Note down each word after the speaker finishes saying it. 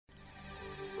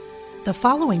The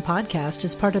following podcast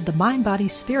is part of the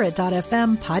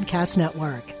MindBodySpirit.fm podcast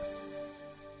network.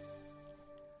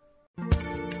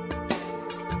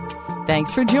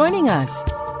 Thanks for joining us.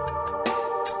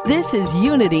 This is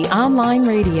Unity Online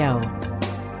Radio,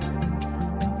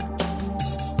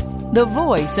 the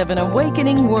voice of an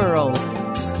awakening world.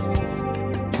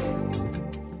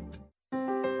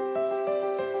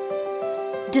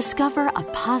 Discover a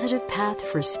positive path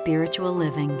for spiritual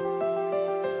living.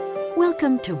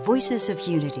 Welcome to Voices of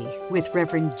Unity with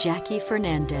Reverend Jackie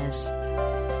Fernandez.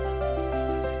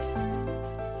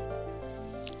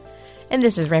 And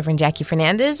this is Reverend Jackie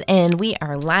Fernandez, and we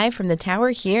are live from the tower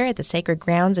here at the sacred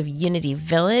grounds of Unity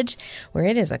Village, where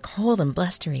it is a cold and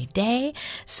blustery day.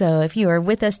 So if you are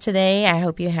with us today, I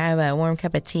hope you have a warm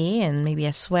cup of tea and maybe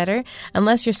a sweater,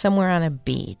 unless you're somewhere on a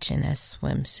beach in a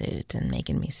swimsuit and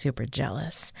making me super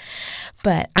jealous.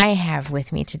 But I have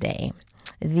with me today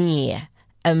the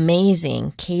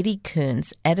amazing Katie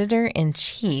Kuntz,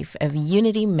 editor-in-chief of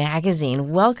Unity Magazine.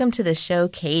 Welcome to the show,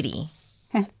 Katie.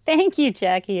 Thank you,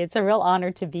 Jackie. It's a real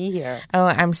honor to be here. Oh,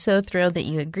 I'm so thrilled that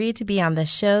you agreed to be on the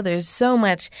show. There's so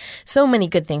many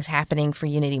good things happening for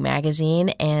Unity Magazine,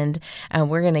 and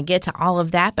we're going to get to all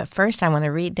of that. But first, I want to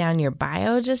read down your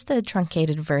bio, just the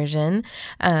truncated version.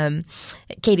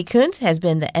 Katie Kuntz has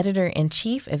been the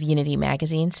editor-in-chief of Unity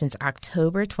Magazine since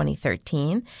October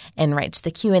 2013 and writes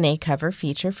the Q&A cover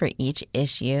feature for each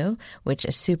issue, which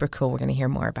is super cool. We're going to hear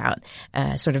more about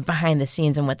sort of behind the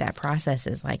scenes and what that process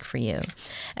is like for you.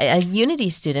 A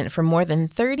Unity student for more than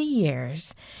 30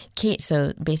 years.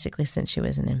 So basically since she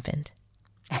was an infant.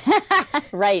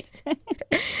 Right.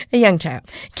 A young child.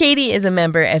 Katie is a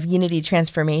member of Unity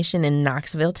Transformation in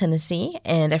Knoxville, Tennessee,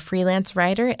 and a freelance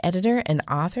writer, editor, and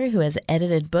author who has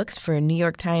edited books for New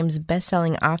York Times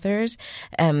bestselling authors.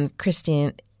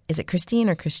 Christine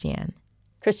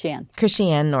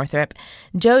Northrup,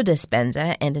 Joe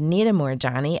Dispenza, and Anita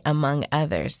Moorjani, among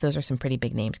others. Those are some pretty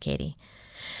big names, Katie.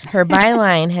 Her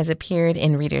byline has appeared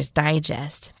in Reader's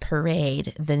Digest,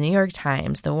 Parade, The New York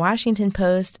Times, The Washington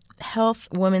Post, Health,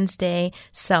 Women's Day,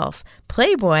 Self,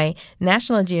 Playboy,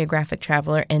 National Geographic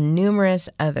Traveler, and numerous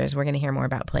others. We're going to hear more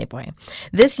about Playboy.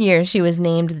 This year, she was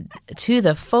named to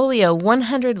the Folio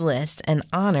 100 list, an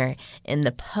honor in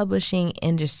the publishing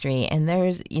industry. And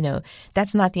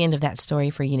that's not the end of that story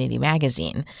for Unity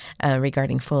Magazine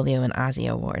regarding Folio and Ozzie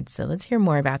Awards. So let's hear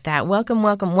more about that.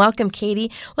 Welcome,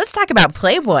 Katie. Let's talk about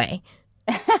Playboy.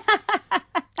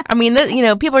 I mean,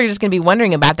 people are just going to be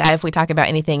wondering about that if we talk about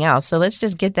anything else. So let's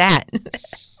just get that.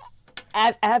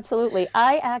 Absolutely.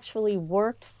 I actually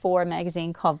worked for a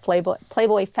magazine called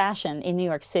Playboy Fashion in New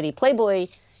York City. Playboy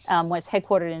was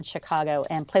headquartered in Chicago,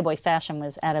 and Playboy Fashion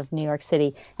was out of New York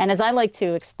City. And as I like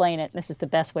to explain it, this is the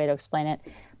best way to explain it,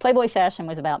 Playboy Fashion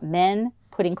was about men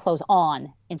putting clothes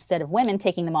on instead of women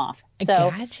taking them off.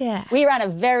 So Gotcha. We ran a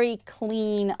very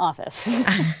clean office.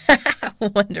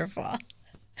 Wonderful.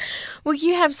 Well,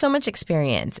 you have so much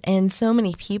experience and so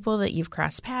many people that you've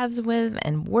crossed paths with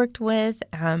and worked with.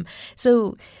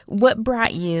 So what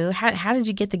brought you, how did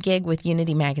you get the gig with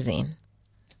Unity Magazine?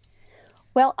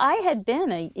 Well, I had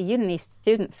been a Unity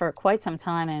student for quite some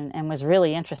time and was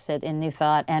really interested in New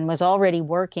Thought and was already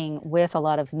working with a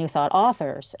lot of New Thought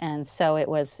authors. And so it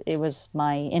was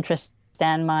my interest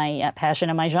and my passion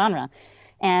and my genre.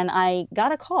 And I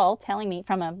got a call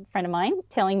from a friend of mine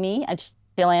telling me,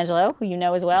 Jill Angelo, who you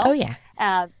know as well. Oh, yeah.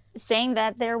 Saying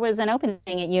that there was an opening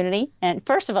at Unity. And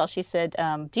first of all, she said,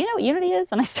 do you know what Unity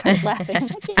is? And I started laughing. I'm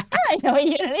like, yeah, I know what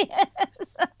Unity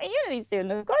is. I'm a Unity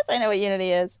student. Of course I know what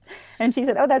Unity is. And she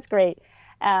said, oh, that's great.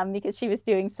 Because she was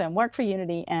doing some work for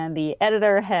Unity, and the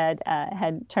editor had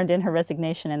turned in her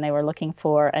resignation, and they were looking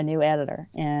for a new editor.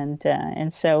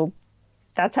 And so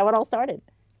that's how it all started.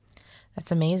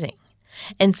 That's amazing.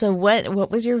 And so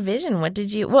what was your vision?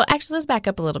 Well, actually, let's back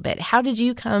up a little bit. How did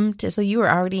you come to, so you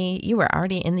were already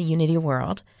in the Unity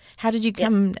world. How did you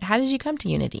come, Yes. How did you come to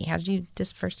Unity? How did you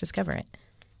first discover it?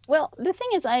 Well, the thing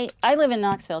is, I live in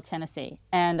Knoxville, Tennessee,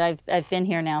 and I've been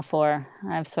here now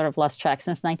I've sort of lost track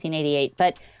since 1988,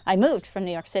 but I moved from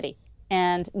New York City.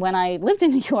 And when I lived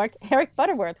in New York, Eric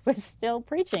Butterworth was still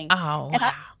preaching. Oh, and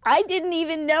wow. I didn't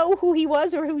even know who he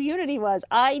was or who Unity was.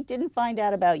 I didn't find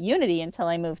out about Unity until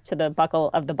I moved to the Buckle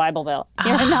of the Bible Belt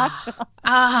here in Knoxville.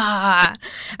 I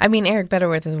mean, Eric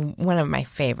Butterworth is one of my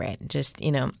favorite. Just,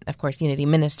 of course, Unity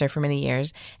minister for many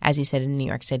years, as you said, in New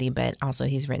York City, but also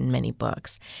he's written many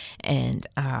books. And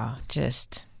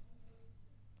just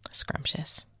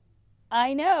scrumptious.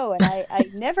 I know, and I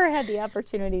never had the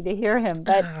opportunity to hear him.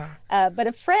 But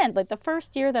a friend, like the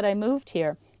first year that I moved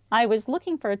here, I was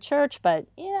looking for a church, but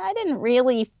I didn't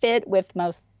really fit with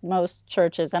most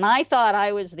churches, and I thought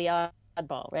I was the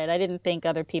oddball, right? I didn't think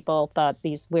other people thought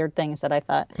these weird things that I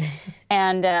thought.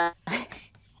 And, and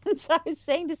so I was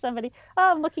saying to somebody,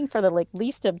 "Oh, I'm looking for the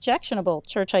least objectionable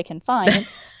church I can find." And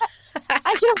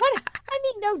I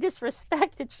mean, no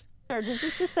disrespect to churches.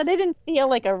 It's just that I didn't feel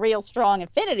like a real strong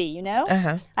affinity, you know?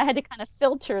 Uh-huh. I had to kind of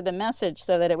filter the message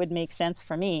so that it would make sense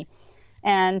for me.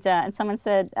 And someone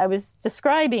said, I was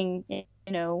describing,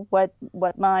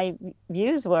 what my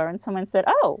views were. And someone said,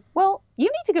 "Oh, well, you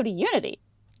need to go to Unity."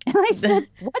 And I said,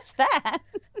 "What's that?"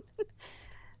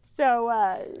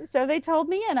 So they told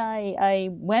me, and I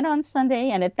went on Sunday.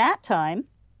 And at that time,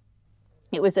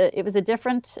 it was a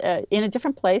different in a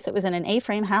different place. It was in an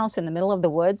A-frame house in the middle of the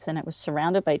woods, and it was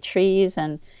surrounded by trees,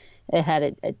 and it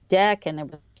had a deck, and there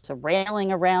was a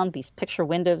railing around these picture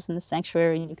windows in the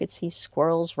sanctuary, and you could see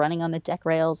squirrels running on the deck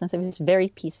rails, and so it was very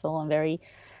peaceful and very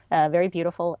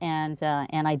beautiful. And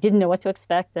I didn't know what to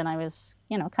expect, and I was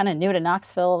kind of new to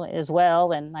Knoxville as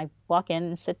well. And I walk in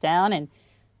and sit down, and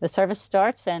the service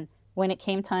starts, and when it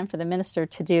came time for the minister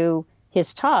to do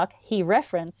his talk, he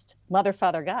referenced Mother,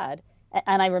 Father, God.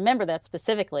 And I remember that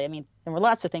specifically. I mean, there were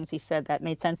lots of things he said that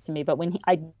made sense to me, but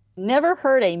I never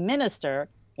heard a minister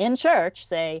in church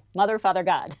say Mother, Father,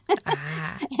 God.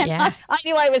 Yeah. I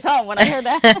knew I was home when I heard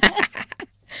that.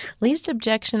 Least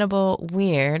objectionable,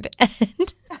 weird.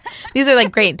 These are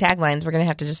like great taglines. We're going to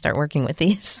have to just start working with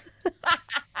these.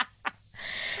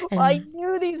 Well, I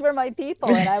knew these were my people,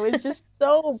 and I was just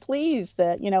so pleased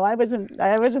that I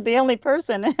wasn't the only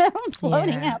person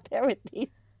floating out there with these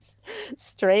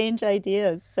strange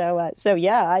ideas. So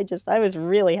yeah, I was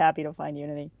really happy to find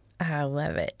Unity. I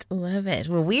love it. Love it.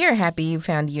 Well, we are happy you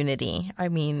found Unity. I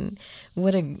mean,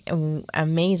 what an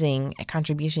amazing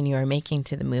contribution you are making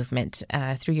to the movement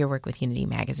through your work with Unity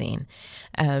Magazine.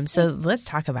 So let's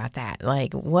talk about that.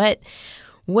 Like, what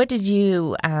did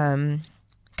you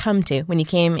come to when you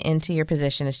came into your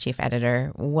position as chief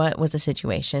editor? What was the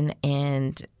situation,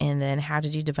 and then how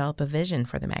did you develop a vision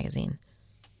for the magazine?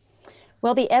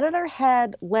 Well, the editor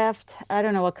had left, I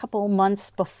don't know, a couple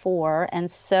months before, and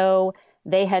so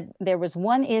there was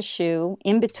one issue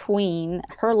in between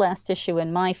her last issue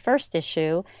and my first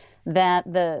issue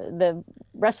that the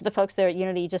rest of the folks there at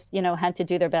Unity just, had to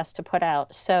do their best to put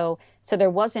out. So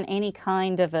there wasn't any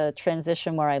kind of a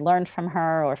transition where I learned from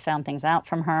her or found things out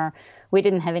from her. We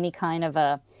didn't have any kind of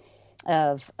a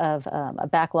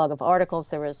backlog of articles.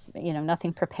 There was,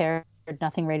 nothing prepared,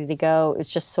 nothing ready to go. It was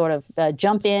just sort of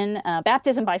jump in,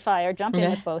 baptism by fire, jump in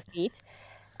with both feet.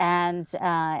 And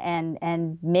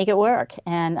make it work.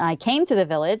 And I came to the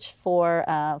village for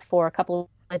a couple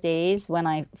of days when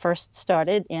I first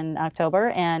started in October,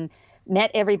 and met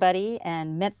everybody.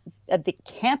 And the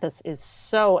campus is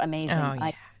so amazing. Oh, yeah.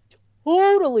 I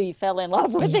totally fell in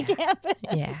love with the campus.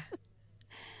 Yeah.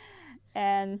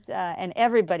 And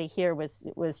everybody here was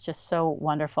just so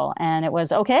wonderful. And it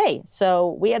was okay.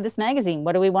 So we had this magazine.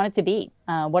 What do we want it to be?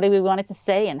 What do we want it to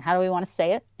say? And how do we want to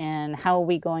say it? And how are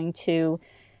we going to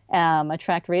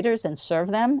attract readers and serve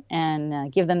them and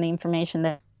give them the information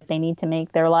that they need to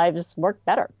make their lives work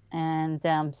better. And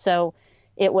so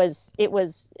it was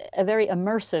a very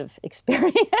immersive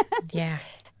experience. Yeah.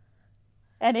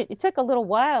 And it took a little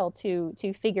while to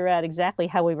figure out exactly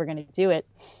how we were going to do it.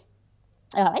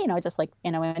 Just like,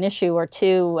 an issue or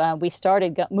two, we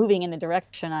started moving in the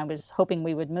direction I was hoping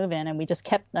we would move in, and we just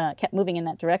kept moving in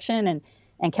that direction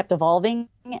and kept evolving.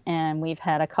 And we've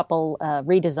had a couple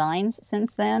redesigns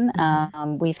since then.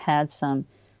 We've had some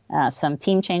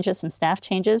team changes, some staff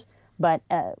changes, but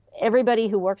everybody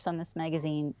who works on this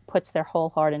magazine puts their whole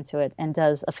heart into it and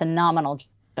does a phenomenal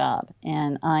job.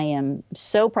 And I am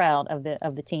so proud of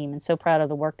the team and so proud of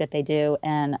the work that they do.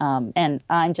 And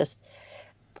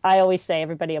I always say,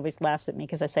 everybody always laughs at me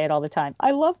because I say it all the time,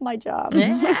 I love my job.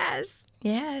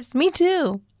 Yes, me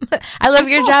too. I love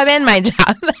your job and my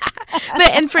job.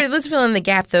 Let's fill in the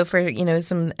gap, though, for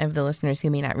some of the listeners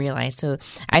who may not realize. So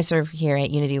I serve here at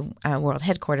Unity World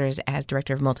Headquarters as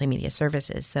Director of Multimedia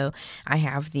Services. So I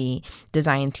have the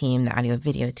design team, the audio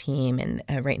video team, and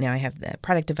right now I have the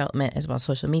product development as well as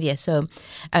social media. So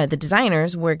the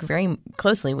designers work very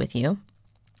closely with you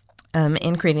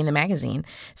in creating the magazine.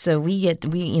 So we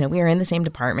are in the same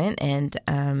department, and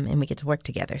we get to work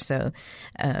together. So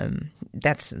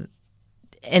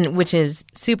which is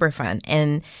super fun.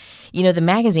 And the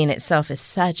magazine itself is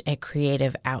such a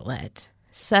creative outlet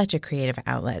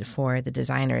for the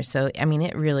designers. So I mean,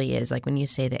 it really is, like when you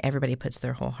say that everybody puts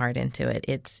their whole heart into it,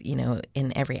 it's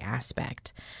in every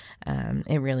aspect.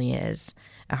 It really is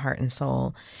a heart and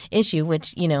soul issue,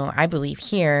 which, I believe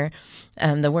here,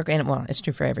 the work, and well, it's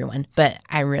true for everyone, but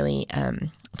I really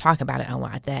talk about it a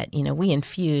lot, that, we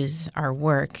infuse our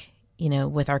work,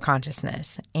 with our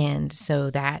consciousness. And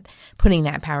so that putting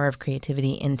that power of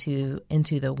creativity into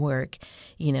the work,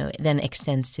 then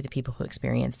extends to the people who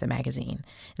experience the magazine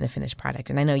and the finished product.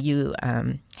 And I know you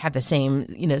have the same,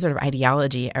 sort of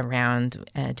ideology around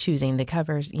choosing the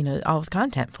covers, all of the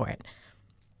content for it.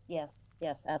 Yes,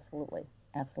 absolutely.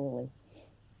 Absolutely.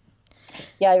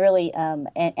 Yeah, I really,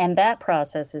 and that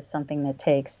process is something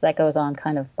that goes on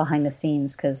kind of behind the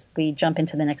scenes, because we jump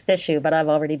into the next issue, but I've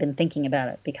already been thinking about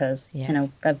it because,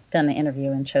 I've done the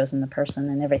interview and chosen the person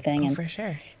and everything. And for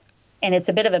sure. And it's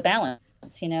a bit of a balance.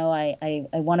 I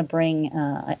want to bring,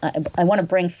 I want to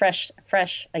bring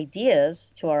fresh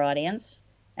ideas to our audience.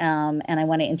 And I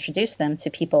want to introduce them to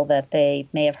people that they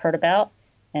may have heard about,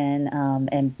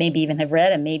 and maybe even have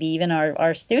read, and maybe even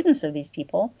are students of these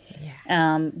people.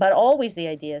 Yeah. But always the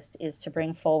idea is to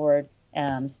bring forward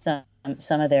some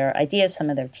of their ideas, some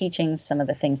of their teachings, some of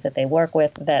the things that they work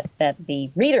with that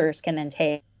the readers can then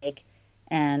take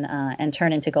and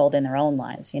turn into gold in their own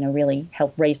lives. Really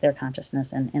help raise their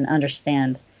consciousness and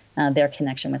understand their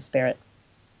connection with spirit.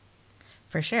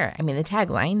 For sure. I mean, the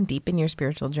tagline, deepen your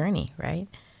spiritual journey, right?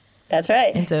 That's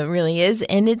right. And so it really is.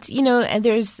 And it's, and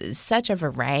there's such a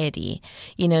variety,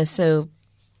 so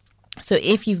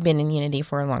if you've been in Unity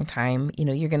for a long time,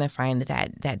 you're going to find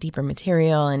that deeper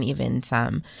material and even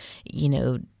some,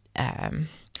 I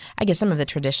guess some of the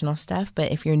traditional stuff.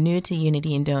 But if you're new to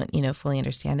Unity and don't, fully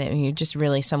understand it, and you're just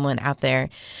really someone out there,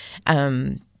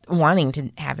 wanting to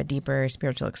have a deeper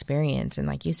spiritual experience, and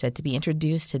like you said, to be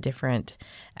introduced to different,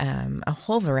 a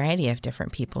whole variety of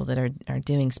different people that are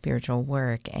doing spiritual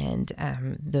work, and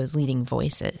those leading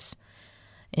voices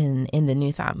in the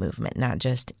New Thought movement, not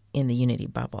just in the Unity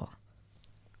bubble.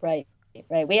 Right.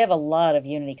 We have a lot of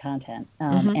Unity content,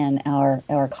 and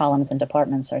our columns and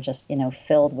departments are just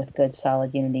filled with good,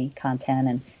 solid Unity content,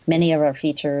 and many of our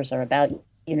features are about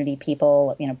Unity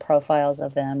people, profiles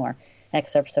of them or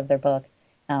excerpts of their book.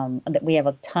 We have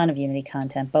a ton of Unity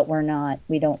content, but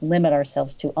we don't limit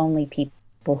ourselves to only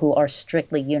people who are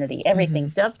strictly Unity. Everything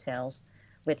dovetails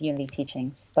with Unity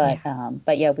teachings, but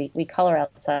we color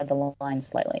outside the line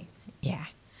slightly. Yeah.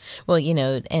 Well,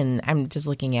 and I'm just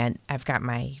looking I've got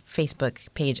my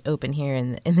Facebook page open here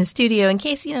in the studio in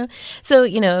case,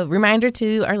 reminder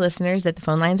to our listeners that the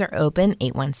phone lines are open,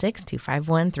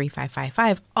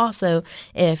 816-251-3555. Also,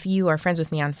 if you are friends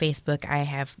with me on Facebook, I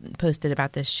have posted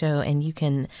about this show, and you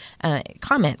can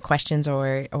comment questions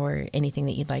or anything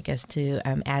that you'd like us to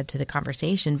add to the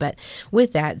conversation. But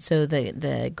with that, so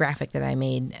the graphic that I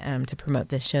made to promote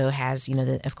this show has,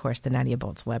 of course, the Nadia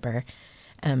Bolz-Weber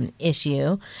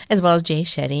issue, as well as Jay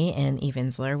Shetty and Eve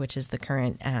Ensler, which is the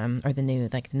current or the new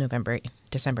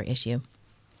December issue.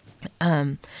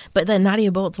 But then Nadia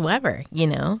Bolz-Weber,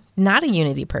 not a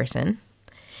Unity person,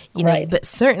 right, but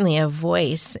certainly a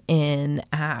voice in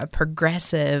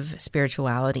progressive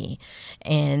spirituality,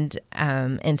 and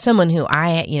someone who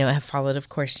I have followed. Of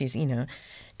course, she's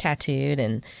tattooed,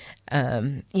 and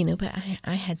but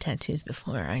I had tattoos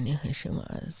before I knew who she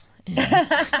was.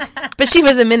 But she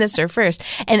was a minister first,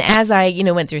 and as I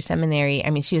went through seminary, I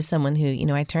mean, she was someone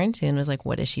who I turned to and was like,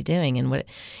 what is she doing, and what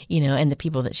and the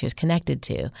people that she was connected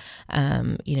to,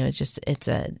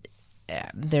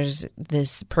 there's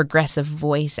this progressive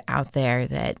voice out there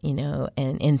that,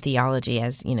 and in theology,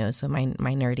 as so my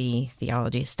nerdy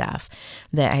theology stuff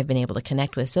that I've been able to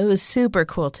connect with. So it was super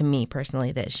cool to me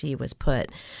personally that she was put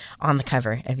on the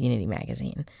cover of Unity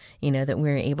magazine, that we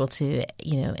were able to,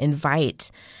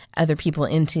 invite other people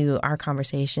into our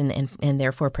conversation and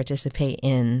therefore participate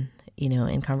in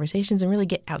conversations and really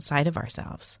get outside of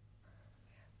ourselves.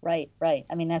 Right.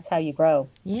 I mean, that's how you grow.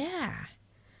 Yeah.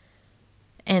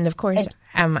 And of course,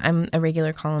 I'm a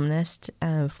regular columnist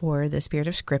for the Spirit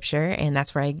of Scripture, and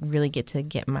that's where I really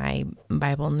get my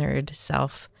Bible nerd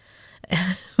self,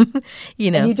 And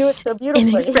you do it so beautifully.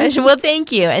 In expression. Well,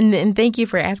 thank you, and thank you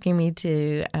for asking me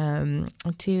to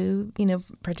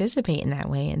participate in that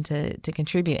way and to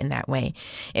contribute in that way.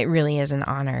 It really is an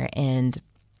honor, and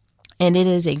it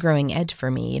is a growing edge for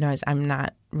me. I'm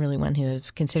not really one who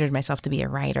have considered myself to be a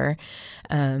writer.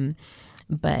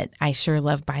 But I sure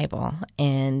love Bible,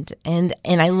 and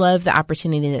I love the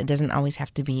opportunity that it doesn't always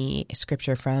have to be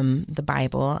scripture from the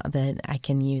Bible that I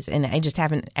can use. And I just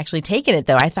haven't actually taken it,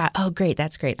 though. I thought, oh, great,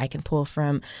 that's great. I can pull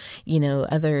from,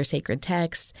 other sacred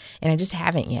texts, and I just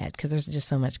haven't yet because there's just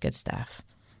so much good stuff.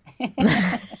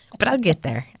 But I'll get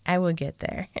there. I will get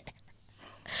there.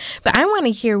 But I want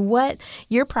to hear what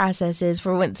your process is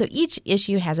for when. So each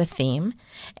issue has a theme,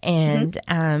 and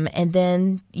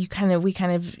then we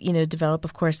kind of develop.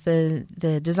 Of course,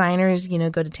 the designers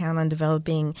go to town on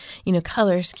developing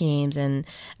color schemes and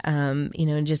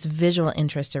just visual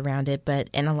interest around it.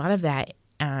 And a lot of that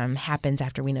happens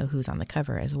after we know who's on the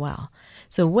cover as well.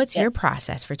 So what's your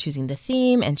process for choosing the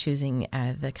theme and choosing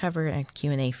the cover and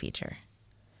Q&A feature?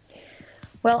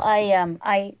 Well,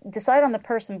 I decide on the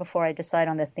person before I decide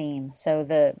on the theme. So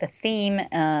the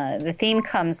theme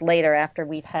comes later after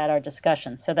we've had our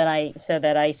discussion, so that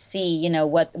I see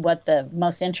what the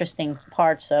most interesting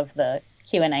parts of the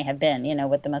Q&A have been,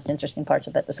 what the most interesting parts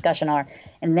of that discussion are,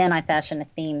 and then I fashion a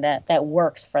theme that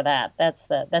works for that. That's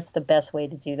the best way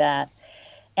to do that.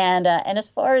 And as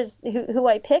far as who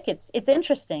I pick, it's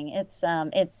interesting.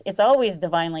 It's always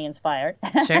divinely inspired.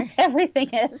 Sure. Everything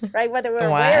is, right? Whether we're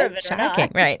aware of it Shocking, or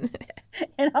not. right?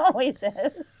 It always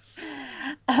is.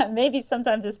 Maybe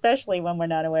sometimes, especially when we're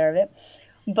not aware of it.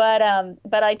 But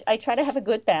I try to have a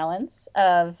good balance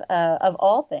of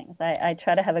all things. I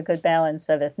try to have a good balance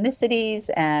of ethnicities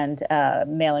and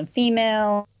male and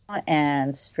female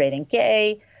and straight and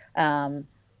gay,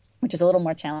 which is a little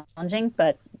more challenging,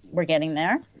 but we're getting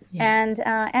there.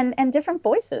 Yeah. And different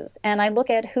voices. And I look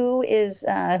at who's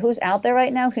out there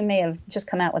right now, who may have just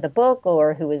come out with a book,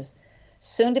 or who is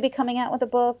soon to be coming out with a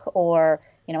book, or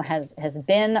has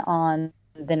been on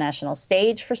the national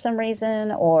stage for some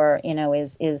reason, or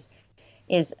is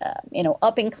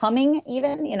up and coming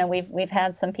even. We've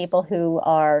had some people who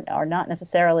are not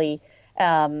necessarily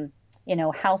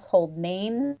household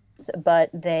names, but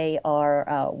they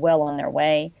are well on their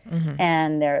way,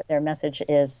 and their message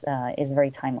is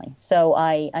very timely. So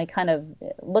I kind of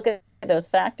look at those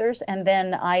factors, and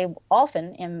then I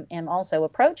often am also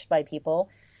approached by people.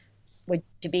 Would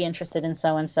you be interested in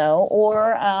so and so,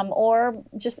 or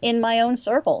just in my own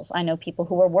circles? I know people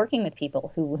who are working with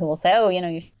people who will say, oh,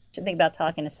 you should think about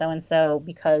talking to so and so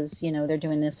because they're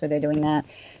doing this or they're doing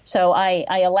that. So I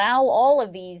allow all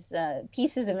of these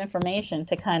pieces of information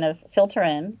to kind of filter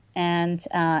in, and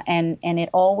it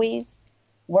always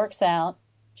works out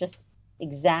just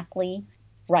exactly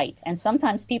right. And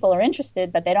sometimes people are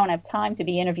interested, but they don't have time to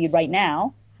be interviewed right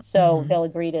now, so they'll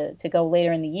agree to go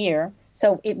later in the year.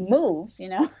 So it moves,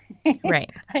 Right.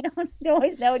 I don't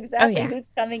always know exactly who's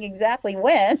coming exactly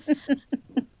when.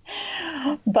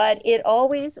 But it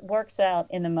always works out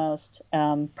in the most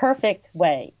perfect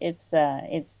way. It's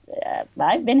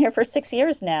I've been here for 6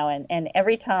 years now, and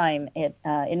every time it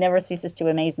never ceases to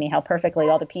amaze me how perfectly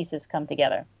all the pieces come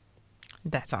together.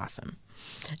 That's awesome.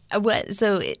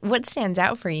 What stands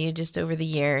out for you just over the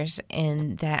years?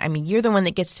 And that, you're the one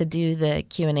that gets to do the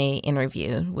Q&A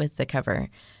interview with the cover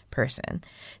person.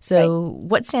 So right.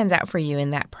 What stands out for you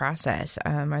in that process?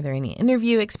 Are there any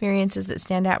interview experiences that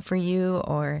stand out for you,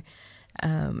 or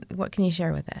what can you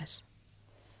share with us?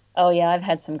 Oh, yeah, I've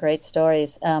had some great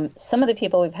stories. Some of the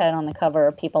people we've had on the cover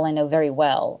are people I know very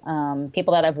well,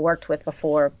 people that I've worked with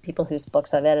before, people whose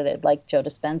books I've edited, like Joe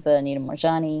Dispenza, Anita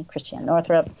Moorjani, Christiane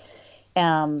Northrup,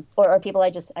 or people I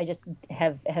just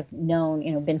have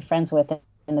known, been friends with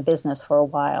in the business for a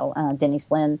while,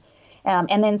 Denise Lynn.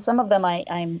 And then some of them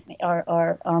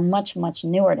are much, much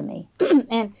newer to me.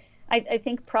 And I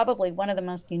think probably one of the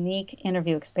most unique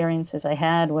interview experiences I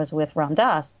had was with Ram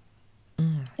Dass.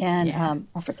 And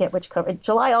I forget which cover,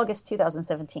 August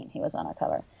 2017, he was on our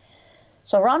cover.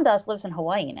 So Ram Dass lives in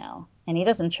Hawaii now, and he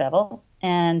doesn't travel,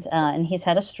 and he's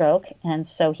had a stroke, and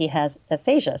so he has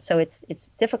aphasia. So it's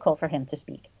difficult for him to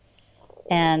speak.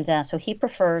 And so he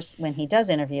prefers, when he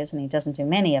does interviews, and he doesn't do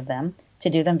many of them,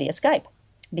 to do them via Skype,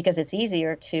 because it's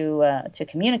easier to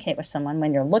communicate with someone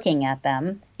when you're looking at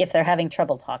them if they're having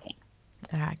trouble talking.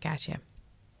 Gotcha.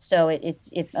 So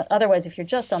it otherwise, if you're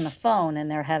just on the phone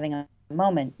and they're having a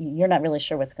moment, you're not really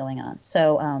sure what's going on.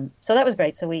 So that was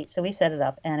great. So we set it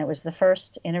up, and it was the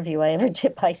first interview I ever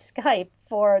did by Skype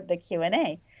for the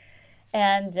Q&A,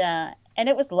 and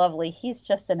it was lovely. He's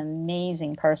just an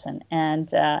amazing person, and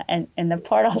the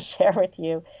part I'll share with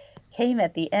you came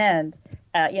at the end.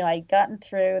 I'd gotten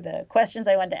through the questions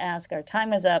I wanted to ask. Our time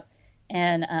was up,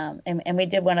 and we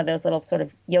did one of those little sort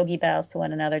of yogi bows to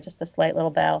one another, just a slight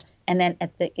little bow. And then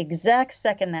at the exact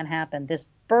second that happened, this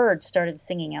bird started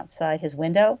singing outside his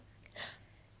window.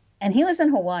 And he lives in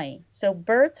Hawaii, so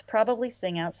birds probably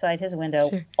sing outside his window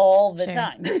all the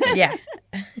time. Yeah.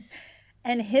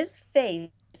 And his face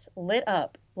lit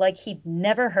up like he'd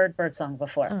never heard birdsong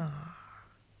before. Oh.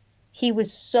 He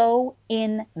was so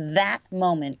in that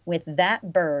moment with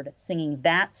that bird singing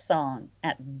that song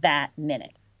at that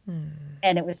minute.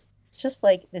 And it was just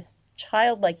like this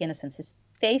childlike innocence. His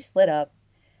face lit up,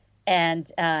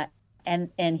 and and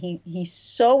he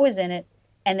so was in it,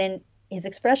 and then his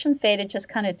expression faded just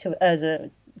kind of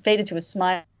faded to a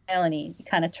smile, and he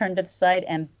kind of turned to the side,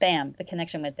 and bam, the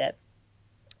connection went dead.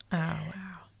 Oh,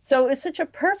 wow. So it was such a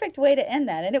perfect way to end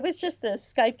that, and it was just the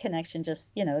Skype connection just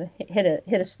hit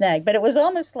a snag, but it was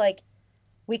almost like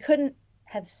we couldn't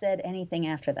have said anything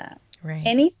after that. Right.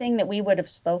 Anything that we would have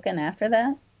spoken after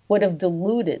that would have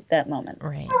diluted that moment.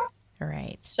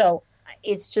 Right. So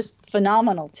it's just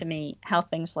phenomenal to me how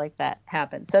things like that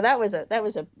happen. So that was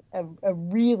a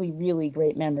really, really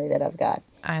great memory that I've got.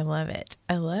 I love it.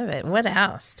 What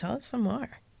else? Tell us some more.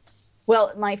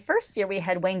 Well, my first year we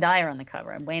had Wayne Dyer on the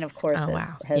cover, and Wayne, of course,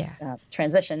 has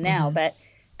transitioned now. Mm-hmm.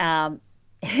 But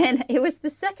and it was the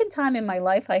second time in my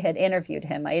life I had interviewed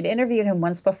him. I had interviewed him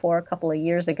once before, a couple of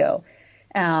years ago.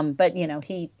 But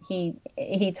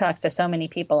he talks to so many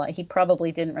people, he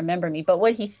probably didn't remember me. But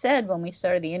what he said when we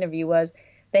started the interview was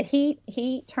that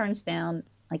he turns down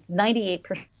like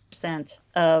 98%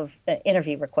 of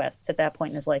interview requests at that point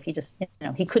in his life. He just,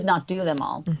 he could not do them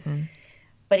all. Mm-hmm.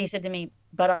 But he said to me,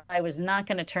 but I was not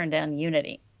going to turn down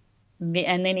Unity.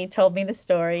 And then he told me the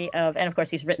story of, and of course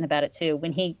he's written about it too,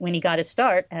 when he got his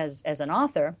start as an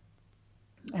author,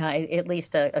 at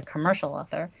least a commercial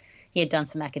author. He had done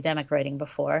some academic writing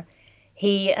before.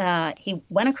 He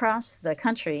went across the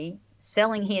country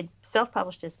selling. He had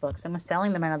self-published his books and was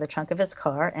selling them out of the trunk of his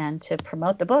car. And to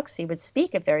promote the books, he would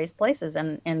speak at various places,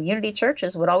 and Unity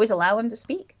churches would always allow him to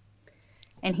speak.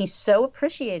 And he so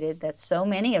appreciated that so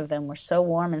many of them were so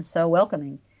warm and so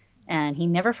welcoming, and he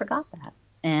never forgot that.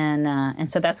 And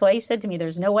so that's why he said to me,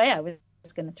 "There's no way I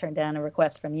was going to turn down a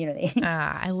request from Unity."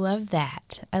 I love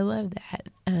that.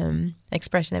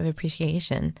 Expression of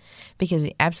appreciation, because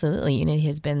absolutely Unity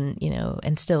has been,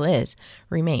 and still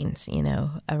remains,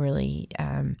 a really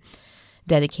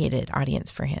dedicated audience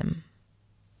for him.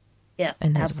 Yes,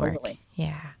 and his absolutely. Work.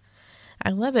 Yeah. I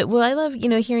love it. Well, I love,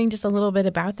 hearing just a little bit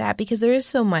about that, because there is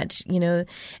so much,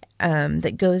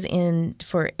 that goes in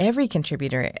for every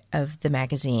contributor of the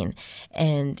magazine.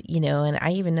 And, and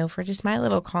I even know for just my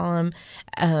little column,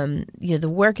 the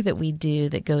work that we do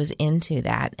that goes into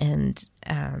that, and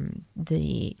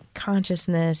the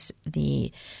consciousness,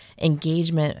 the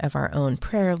engagement of our own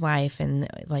prayer life. And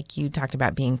like you talked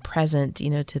about, being present,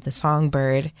 to the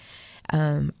songbird,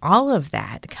 all of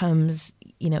that comes,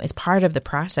 as part of the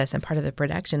process and part of the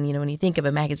production. When you think of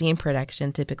a magazine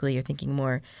production, typically you're thinking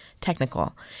more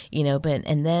technical,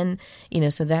 and then,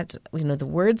 so that's, the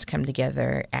words come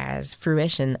together as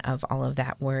fruition of all of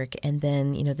that work. And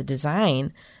then, the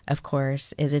design, of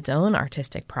course, is its own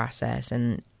artistic process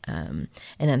and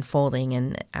unfolding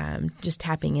and just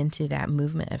tapping into that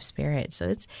movement of spirit.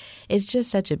 So it's just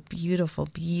such a beautiful,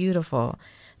 beautiful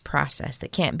process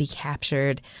that can't be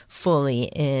captured fully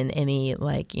in any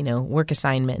work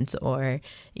assignments or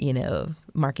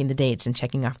marking the dates and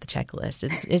checking off the checklist.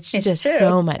 It's just true.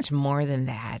 So much more than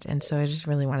that. And so I just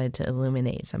really wanted to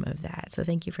illuminate some of that. So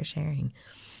thank you for sharing.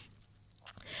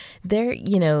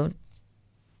 There's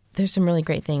some really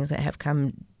great things that have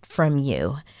come from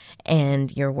you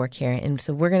and your work here. And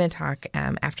so we're going to talk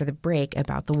after the break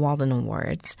about the Walden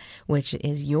Awards, which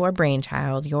is your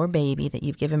brainchild, your baby that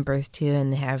you've given birth to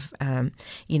and have,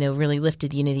 really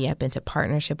lifted Unity up into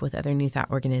partnership with other New Thought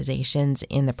organizations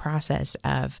in the process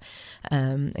of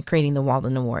creating the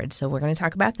Walden Awards. So we're going to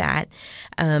talk about that.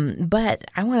 But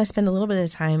I want to spend a little bit of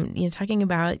time, talking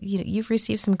about, you've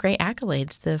received some great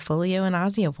accolades, the Folio and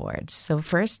Ozzie Awards. So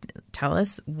first, tell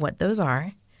us what those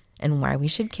are and why we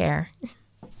should care.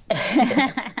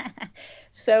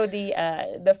 So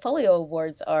the Folio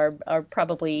Awards are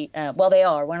probably, they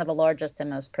are one of the largest and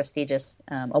most prestigious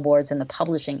awards in the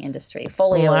publishing industry.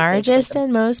 Folio largest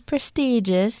and most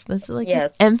prestigious. Let's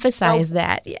just emphasize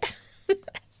that. Yeah.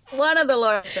 One of the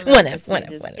largest and most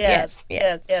prestigious. One of. Yes.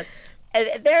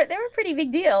 And they're a pretty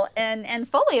big deal, and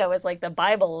Folio is like the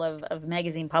Bible of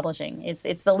magazine publishing.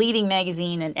 It's the leading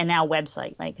magazine and now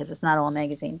website, right? Because it's not all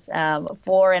magazines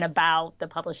for and about the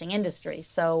publishing industry.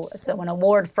 So an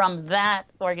award from that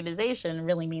organization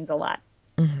really means a lot.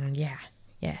 Mm-hmm. Yeah.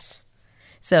 Yes.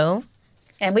 So,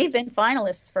 and we've been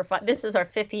finalists for this is our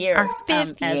fifth year. Our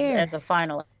fifth year as a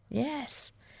finalist.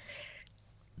 Yes.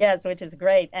 Yes, which is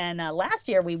great. And last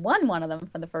year we won one of them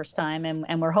for the first time,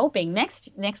 and we're hoping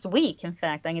next week. In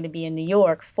fact, I'm going to be in New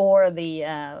York for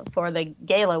the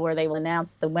gala where they will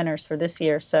announce the winners for this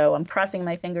year. So I'm crossing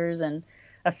my fingers and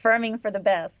affirming for the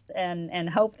best, and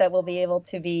hope that we'll be able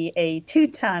to be a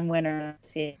 2-time winner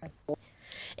this year.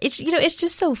 It's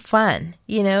just so fun.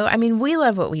 I mean, we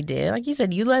love what we do. Like you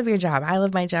said, you love your job. I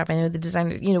love my job. I know the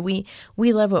designers.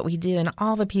 We love what we do, and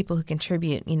all the people who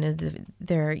contribute.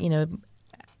 They're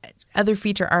other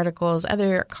feature articles,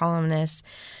 other columnists.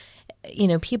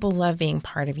 People love being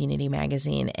part of Unity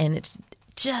Magazine, and it's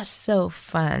just so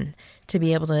fun to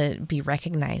be able to be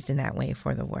recognized in that way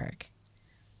for the work.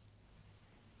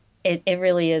 It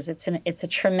really is. It's a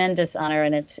tremendous honor,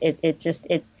 and it's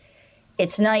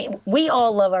nice. We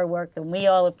all love our work and we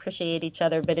all appreciate each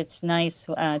other, but it's nice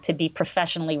to be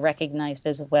professionally recognized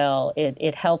as well.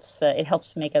 It helps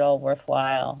make it all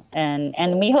worthwhile,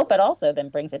 and we hope it also then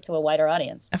brings it to a wider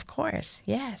audience. Of course,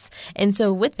 yes. And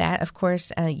so with that, of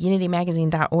course,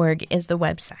 unitymagazine.org is the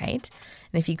website.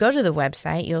 And if you go to the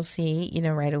website, you'll see,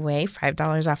 right away,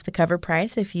 $5 off the cover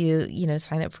price if you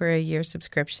sign up for a year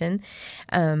subscription.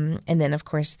 And then, of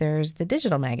course, there's the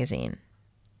digital magazine.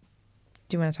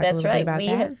 Do you want to talk a little bit about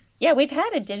that? We've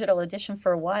had a digital edition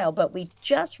for a while, but we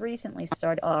just recently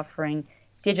started offering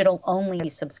digital-only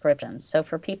subscriptions. So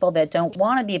for people that don't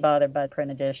want to be bothered by the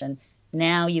print edition,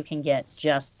 now you can get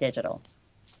just digital.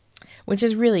 Which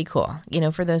is really cool.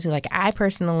 For those who I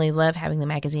personally love having the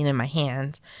magazine in my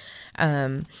hands.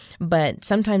 But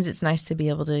sometimes it's nice to be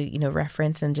able to,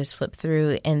 reference and just flip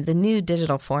through. And the new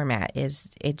digital format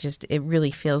it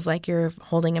really feels like you're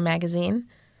holding a magazine.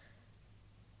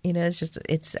 It does.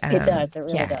 It really does.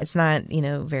 It's not,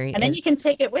 very. And then you can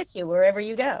take it with you wherever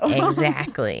you go.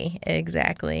 Exactly.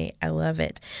 I love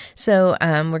it. So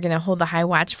we're going to hold the high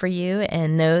watch for you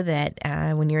and know that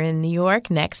when you're in New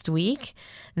York next week,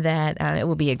 that it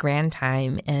will be a grand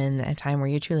time and a time where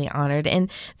you're truly honored. And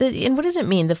what does it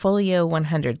mean, the Folio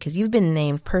 100? Because you've been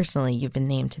named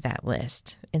to that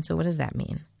list. And so what does that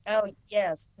mean? Oh,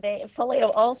 yes. Folio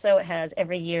also has,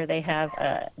 every year they have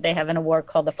an award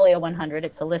called the Folio 100.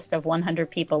 It's a list of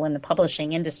 100 people in the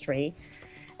publishing industry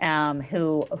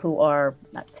who are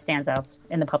standouts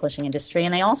in the publishing industry.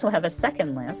 And they also have a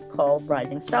second list called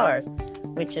Rising Stars,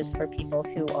 which is for people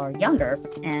who are younger.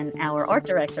 And our art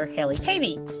director, Haley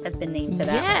Pavey, has been named to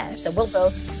that list. So we'll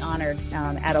both be honored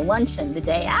at a luncheon the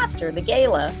day after the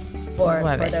gala for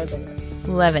those awards.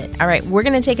 Love it. All right, we're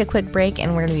going to take a quick break,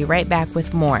 and we're going to be right back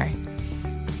with more.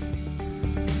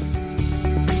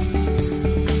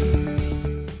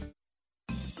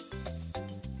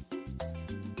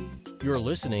 You're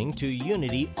listening to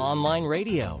Unity Online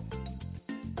Radio,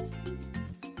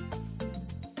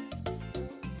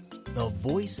 the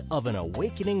voice of an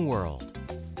awakening world.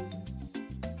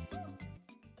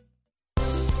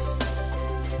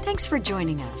 Thanks for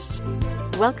joining us.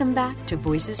 Welcome back to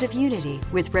Voices of Unity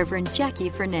with Reverend Jackie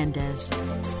Fernandez.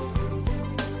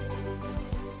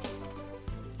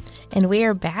 And we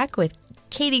are back with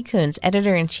Katie Kuntz,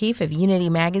 editor-in-chief of Unity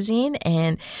Magazine,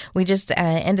 and we just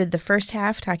ended the first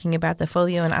half talking about the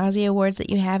Folio and Ozzie Awards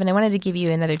that you have, and I wanted to give you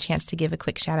another chance to give a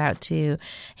quick shout-out to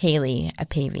Haley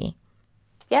Pavey.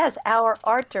 Yes, our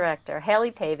art director,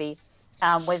 Haley Pavey,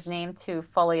 was named to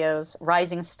Folio's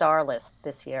Rising Star list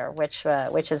this year, which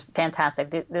is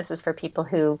fantastic. This is for people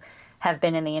who have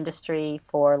been in the industry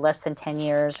for less than 10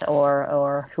 years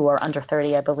or who are under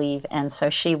 30, I believe. And so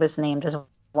she was named as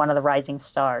one of the Rising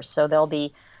Stars. So there'll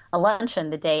be a luncheon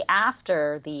the day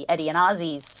after the Eddie and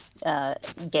Ozzie's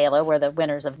gala, where the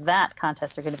winners of that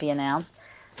contest are going to be announced.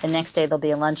 The next day there'll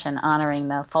be a luncheon honoring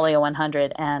the Folio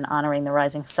 100 and honoring the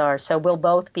Rising Stars. So we'll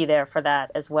both be there for that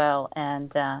as well.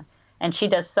 And she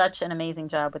does such an amazing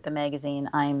job with the magazine.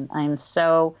 I'm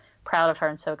so proud of her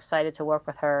and so excited to work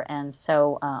with her and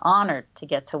so honored to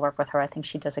get to work with her. I think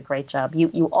she does a great job.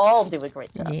 You all do a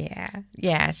great job.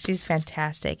 Yeah, she's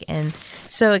fantastic and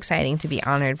so exciting to be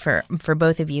honored for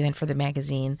both of you and for the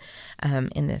magazine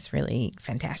in this really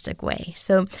fantastic way.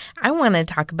 So I want to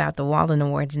talk about the Walden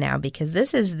Awards now because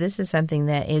this is something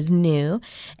that is new,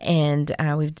 and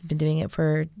we've been doing it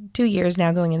for 2 years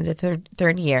now, going into the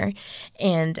third year,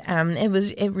 and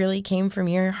it really came from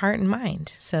your heart and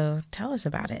mind. So tell us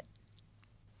about it.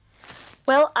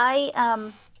 Well,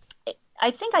 I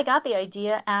think I got the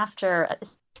idea after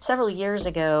several years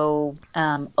ago.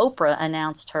 Oprah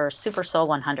announced her Super Soul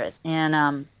 100,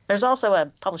 and there's also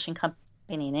a publishing company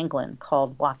in England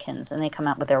called Watkins, and they come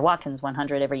out with their Watkins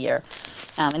 100 every year.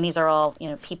 And these are all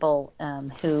people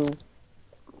who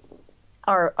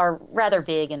are rather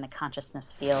big in the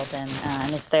consciousness field, and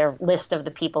it's their list of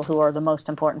the people who are the most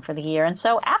important for the year. And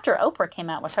so after Oprah came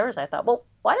out with hers, I thought, well,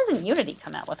 why doesn't Unity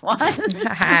come out with one?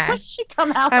 Why does she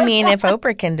come out with one? If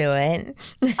Oprah can do it.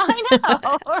 I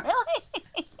know,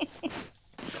 really?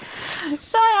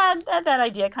 So I had that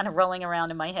idea kind of rolling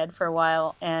around in my head for a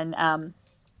while, and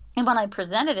when I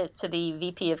presented it to the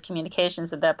VP of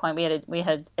Communications at that point, we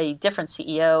had a different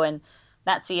CEO, and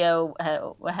that CEO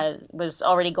was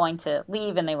already going to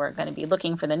leave, and they were going to be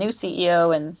looking for the new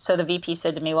CEO. And so the VP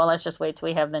said to me, well, let's just wait till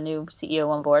we have the new CEO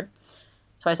on board.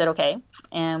 So I said, okay.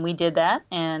 And we did that.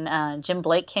 And Jim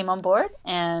Blake came on board.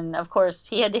 And of course,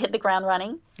 he had to hit the ground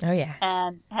running. Oh, yeah.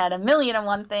 And had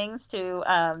 1,000,001 things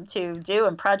to do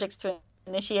and projects to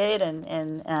initiate.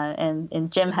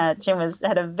 And Jim had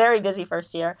a very busy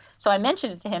first year. So I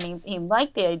mentioned it to him. He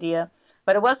liked the idea.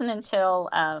 But it wasn't until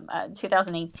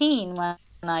 2018 when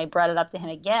I brought it up to him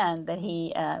again that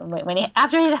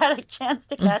after he'd had a chance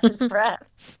to catch his breath.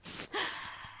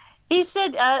 He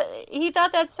said he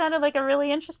thought that sounded like a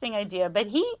really interesting idea, but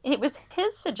it was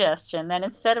his suggestion that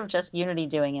instead of just Unity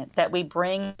doing it, that we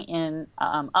bring in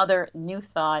other New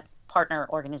Thought partner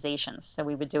organizations. So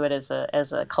we would do it as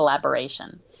a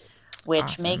collaboration, which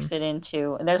Awesome. makes it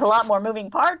into. There's a lot more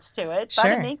moving parts to it, but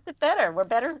Sure. it makes it better. We're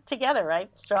better together, right?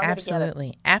 Stronger together.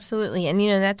 Absolutely. And,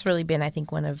 that's really been, I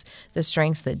think, one of the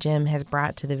strengths that Jim has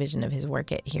brought to the vision of his work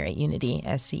here at Unity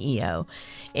as CEO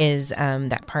is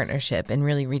that partnership and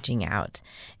really reaching out.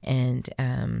 And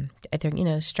I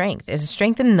think, strength is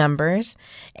strength in numbers.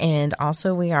 And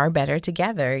also we are better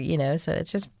together, so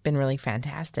it's just been really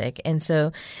fantastic. And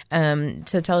so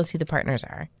tell us who the partners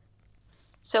are.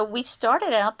 So we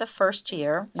started out the first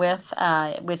year with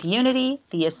Unity,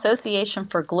 the Association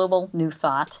for Global New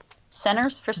Thought,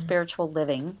 Centers for Spiritual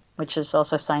Living, which is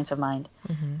also Science of Mind,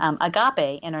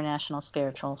 Agape International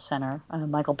Spiritual Center,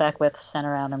 Michael Beckwith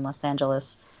Center out in Los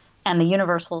Angeles, and the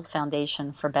Universal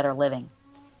Foundation for Better Living.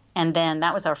 And then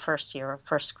that was our first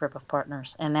group of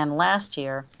partners. And then last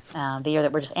year, the year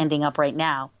that we're just ending up right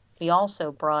now, we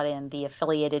also brought in the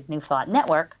affiliated New Thought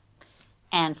Network.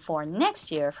 And for next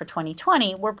year, for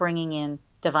 2020, we're bringing in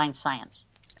Divine Science.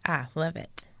 Love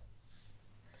it.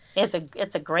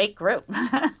 It's a great group.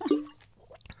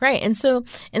 Right. And so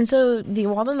the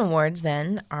Walden Awards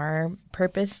then are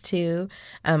purposed to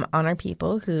honor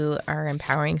people who are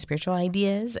empowering spiritual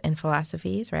ideas and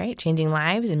philosophies, right? Changing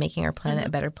lives and making our planet a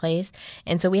better place.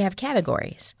 And so we have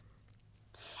categories.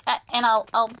 And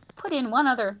I'll put in one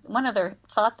other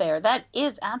thought there. That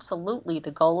is absolutely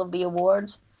the goal of the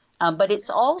awards. But it's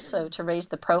also to raise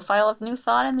the profile of New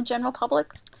Thought in the general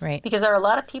public, right? Because there are a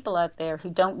lot of people out there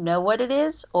who don't know what it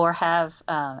is or have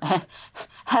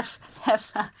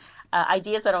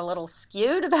ideas that are a like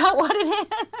skewed about what it is.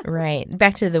 Right.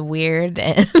 Back to the weird.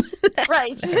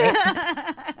 Right.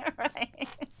 Right.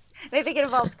 They think it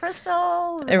involves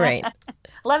crystals. Right.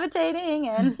 Levitating,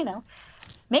 and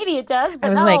maybe it does. But I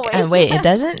was not like, always. Wait, it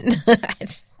doesn't.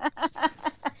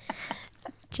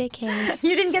 JK.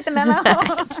 You didn't get the memo?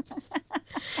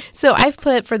 So I've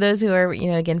put, for those who are,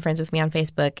 again, friends with me on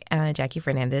Facebook, Jackie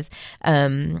Fernandez,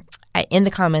 in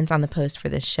the comments on the post for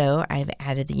this show, I've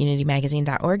added the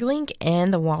unitymagazine.org link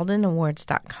and the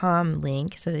waldenowards.com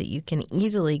link so that you can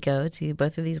easily go to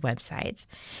both of these websites.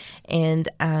 And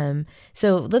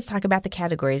so let's talk about the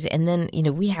categories. And then,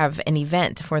 we have an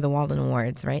event for the Walden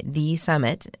Awards, right? The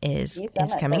Summit is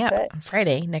coming up on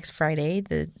Friday, next Friday,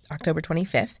 the October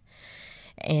 25th.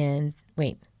 And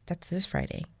wait, that's this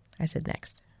Friday. I said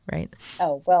next, right?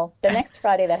 Oh, well, the next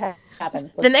Friday that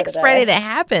happens. The next Friday that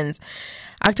happens,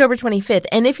 October 25th.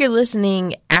 And if you're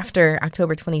listening after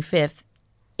October 25th,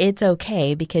 it's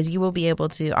okay because you will be able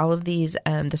to, all of these,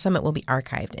 the summit will be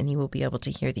archived and you will be able to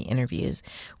hear the interviews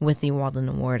with the Walden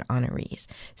Award honorees.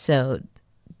 So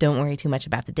don't worry too much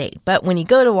about the date. But when you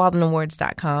go to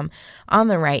waldenowards.com, on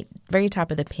the right, very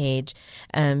top of the page,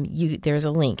 there's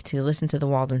a link to listen to the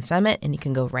Walden Summit, and you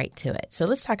can go right to it. So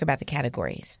let's talk about the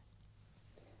categories.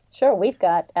 Sure. We've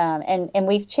got, and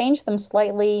we've changed them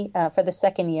slightly for the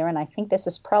second year, and I think this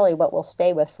is probably what we'll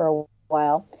stay with for a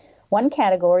while. One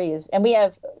category is, and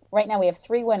right now we have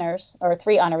 3 winners, or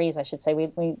 3 honorees, I should say. We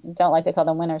don't like to call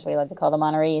them winners. We like to call them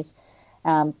honorees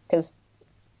because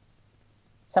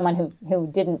someone who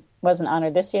wasn't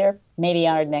honored this year may be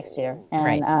honored next year. And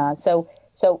right. So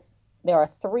there are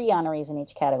 3 honorees in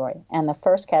each category. And the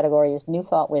first category is New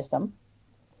Thought Wisdom.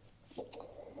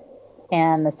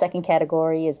 And the second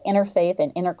category is Interfaith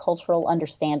and Intercultural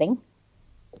Understanding.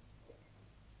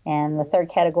 And the third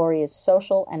category is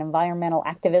Social and Environmental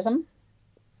Activism.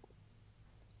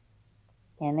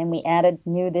 And then we added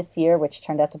new this year, which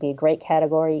turned out to be a great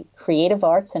category, Creative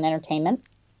Arts and Entertainment.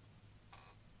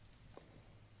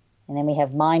 And then we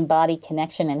have Mind, Body,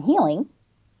 Connection, and Healing.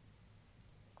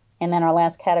 And then our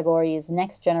last category is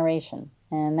Next Generation.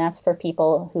 And that's for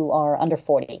people who are under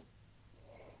 40.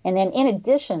 And then in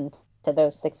addition to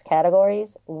those 6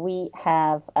 categories, we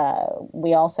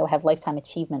also have Lifetime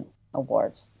Achievement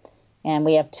Awards. And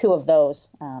we have 2 of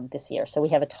those this year. So we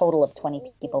have a total of 20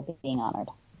 people being honored.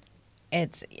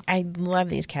 I love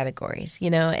these categories,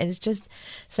 and it's just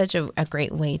such a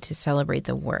great way to celebrate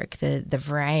the work, the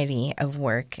variety of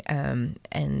work,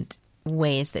 and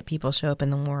ways that people show up in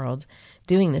the world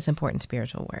doing this important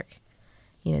spiritual work.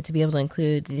 You know, to be able to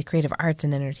include the creative arts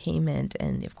and entertainment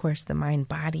and, of course, the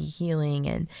mind-body healing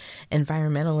and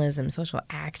environmentalism, social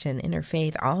action,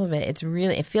 interfaith, all of it.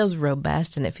 It feels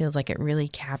robust, and it feels like it really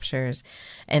captures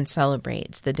and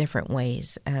celebrates the different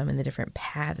ways and the different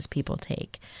paths people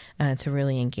take to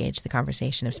really engage the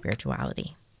conversation of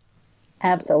spirituality.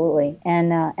 Absolutely.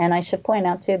 And I should point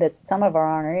out, too, that some of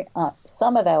our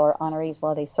honorees,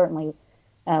 while they certainly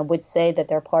would say that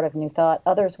they're part of New Thought,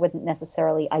 others wouldn't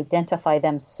necessarily identify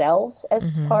themselves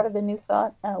as part of the New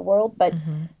Thought world, but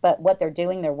what they're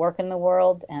doing, their work in the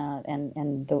world,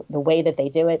 and the way that they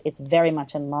do it, it's very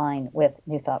much in line with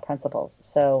New Thought principles.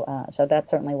 So that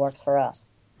certainly works for us.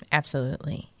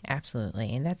 Absolutely.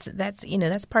 And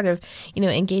that's part of,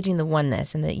 engaging the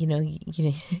oneness, and that, you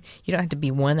don't have to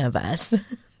be one of us.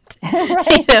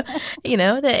 Right.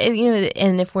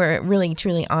 And if we're really,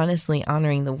 truly, honestly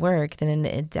honoring the work, then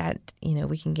that,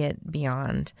 we can get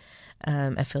beyond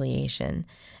affiliation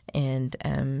and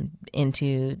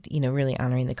into, really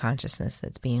honoring the consciousness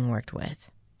that's being worked with.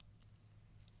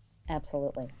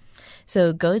 Absolutely.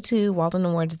 So go to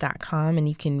waldenonawards.com and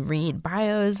you can read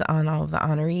bios on all of the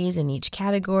honorees in each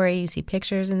category. You see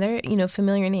pictures, and they're,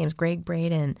 familiar names: Greg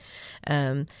Braden,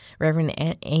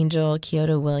 Reverend Angel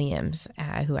Kyoto Williams,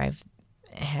 who I've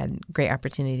had great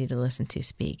opportunity to listen to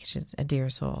speak. She's a dear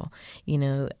soul.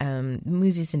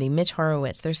 Muzi Cindy, Mitch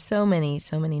Horowitz. There's so many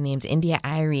names. India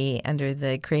Irie under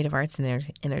the Creative Arts and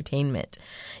Entertainment.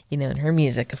 And her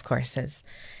music, of course,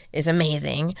 is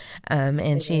amazing.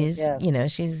 And she's,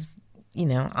 she's,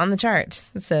 on the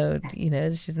charts. So,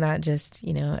 she's not just,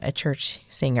 a church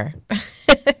singer.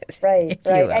 Right.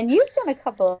 And you've done a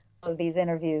couple of these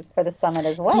interviews for the summit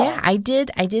as well. Yeah, I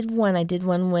did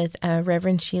one with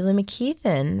Reverend Sheila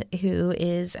McKeithen, who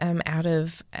is out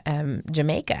of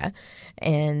Jamaica,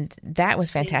 and that was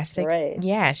fantastic. Great.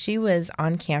 Yeah, she was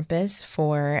on campus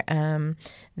for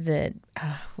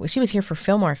she was here for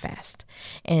Fillmore Fest,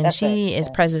 and That's she right. is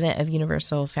president of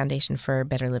Universal Foundation for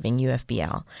Better Living,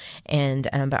 UFBL, and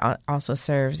but also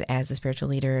serves as the spiritual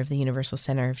leader of the Universal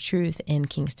Center of Truth in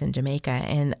Kingston, Jamaica.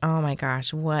 And oh my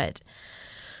gosh, what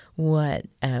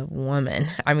a woman.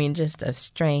 I mean, just of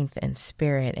strength and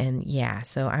spirit. And yeah,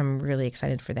 so I'm really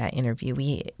excited for that interview.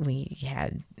 We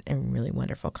had a really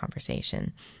wonderful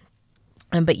conversation.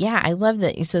 But yeah, I love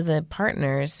that. So the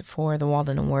partners for the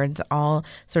Walden Awards all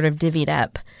sort of divvied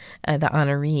up the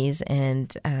honorees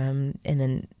and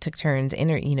then took turns,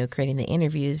 creating the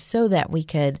interviews so that we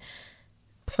could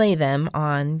play them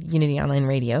on Unity Online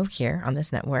Radio here on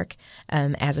this network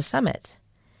as a summit.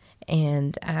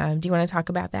 And do you want to talk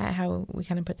about that, how we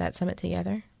kind of put that summit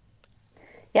together?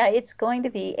 Yeah, it's going to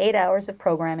be 8 hours of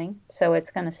programming. So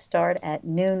it's going to start at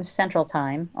noon Central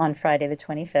Time on Friday the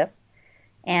 25th.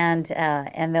 And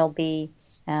there'll be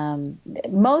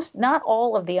not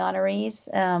all of the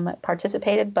honorees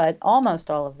participated, but almost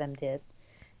all of them did.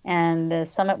 And the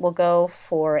summit will go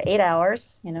for 8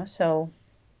 hours, so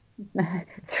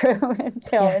through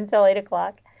until 8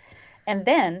 o'clock. And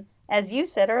then, as you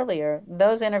said earlier,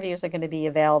 those interviews are going to be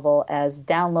available as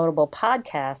downloadable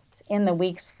podcasts in the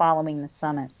weeks following the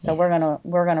summit. So yes.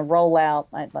 we're gonna roll out,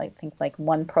 I think, like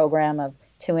one program of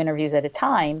 2 interviews at a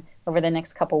time over the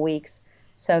next couple weeks,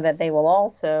 so that they will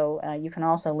also you can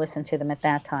also listen to them at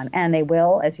that time, and they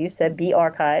will, as you said, be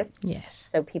archived. Yes.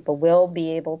 So people will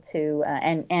be able to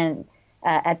and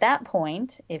at that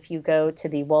point, if you go to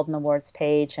the Walden Awards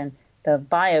page and the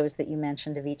bios that you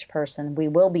mentioned of each person, we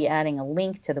will be adding a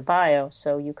link to the bio,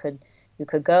 so you could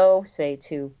go, say,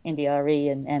 to India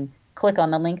Irie and click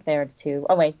on the link there to.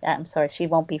 Oh wait, I'm sorry, she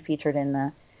won't be featured in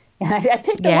the. I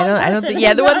picked the one person. I don't think.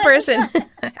 Yeah, the one person.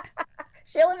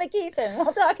 Sheila McKeithen.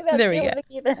 We'll talk about Sheila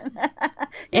McKeithen.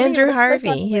 Andrew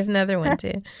Harvey. He's another one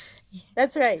too.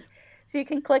 That's right. So you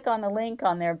can click on the link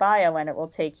on their bio, and it will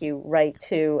take you right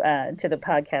to the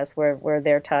podcast where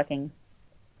they're talking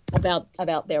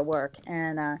about their work,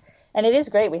 and it is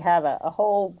great. We have a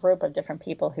whole group of different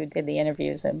people who did the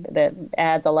interviews, and that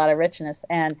adds a lot of richness.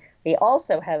 And we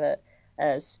also have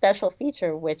a special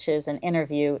feature, which is an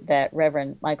interview that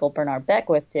Reverend Michael Bernard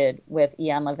Beckwith did with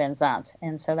Ian Levenzant,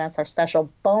 and so that's our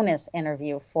special bonus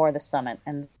interview for the summit,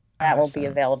 and that will be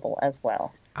available as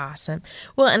well. Awesome.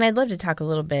 Well, and I'd love to talk a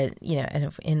little bit,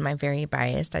 in my very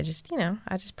biased, I just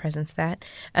presence that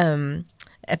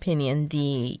opinion.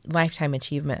 The Lifetime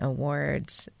Achievement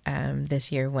Awards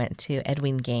this year went to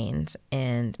Edwin Gaines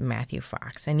and Matthew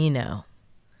Fox. And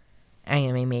I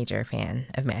am a major fan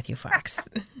of Matthew Fox.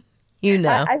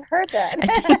 I've heard that. I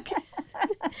think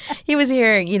he was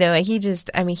here,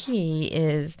 he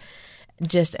is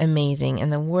just amazing,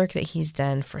 and the work that he's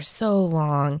done for so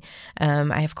long.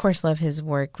 I of course love his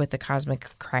work with the Cosmic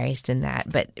Christ and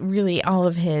that, but really all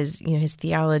of his, his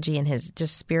theology and his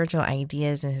just spiritual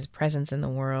ideas and his presence in the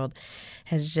world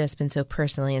has just been so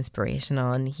personally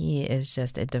inspirational, and he is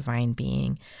just a divine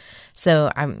being.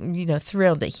 So I'm,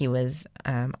 thrilled that he was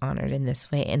honored in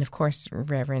this way. And of course,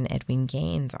 Reverend Edwene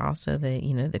Gaines, also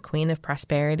the Queen of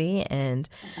Prosperity, and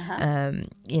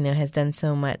has done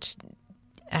so much.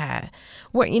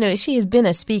 She has been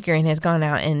a speaker and has gone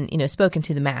out and spoken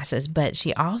to the masses, but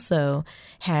she also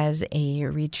has a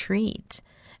retreat.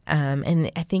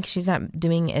 And I think she's not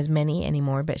doing as many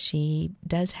anymore, but she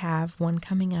does have one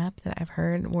coming up that I've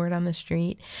heard word on the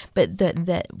street. But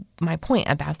my point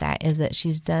about that is that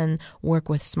she's done work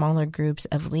with smaller groups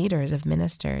of leaders, of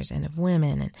ministers, and of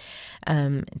women,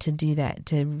 and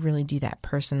to really do that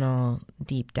personal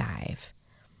deep dive.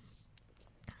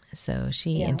 So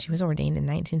she was ordained in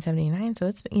 1979. So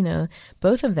it's,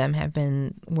 both of them have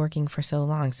been working for so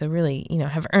long. So really,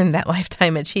 have earned that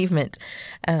lifetime achievement.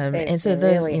 And so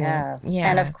those, really have. Yeah.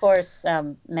 And of course,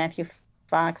 Matthew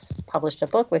Fox published a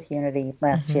book with Unity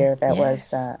last year that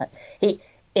was,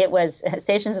 it was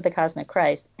Stations of the Cosmic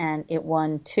Christ, and it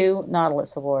won 2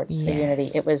 Nautilus Awards for Unity.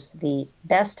 It was the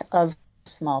best of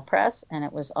small press, and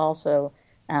it was also,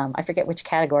 I forget which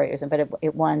category it was in, but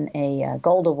it won a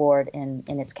gold award in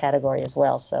its category as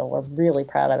well. So we're really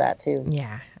proud of that too.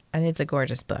 Yeah, and it's a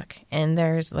gorgeous book. And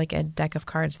there's like a deck of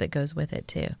cards that goes with it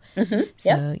too. Mm-hmm.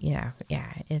 So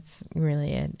it's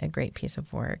really a great piece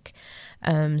of work.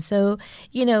 So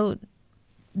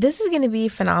this is going to be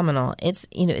phenomenal. It's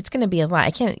it's going to be a lot.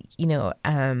 I can't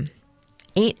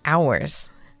 8 hours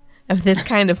of this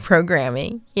kind of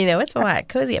programming. It's a lot.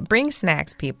 Cozy up. Bring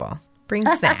snacks, people. Bring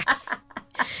snacks.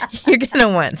 You're going to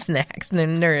want snacks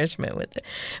and nourishment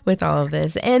with all of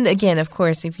this. And again, of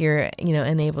course, if you're,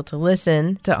 unable to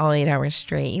listen to all 8 hours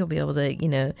straight, you'll be able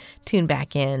to, tune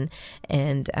back in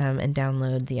and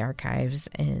download the archives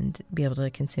and be able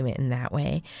to consume it in that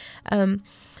way. I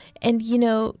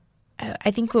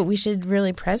think what we should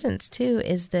really presence too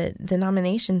is the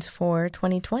nominations for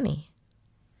 2020.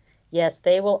 Yes,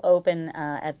 they will open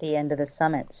at the end of the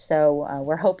summit. So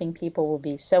we're hoping people will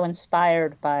be so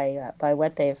inspired by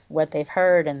what they've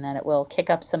heard, and that it will kick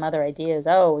up some other ideas.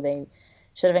 Oh, they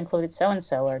should have included so and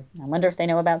so, or I wonder if they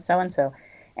know about so and so.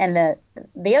 And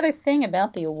the other thing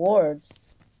about the awards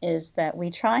is that we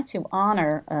try to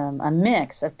honor a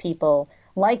mix of people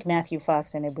like Matthew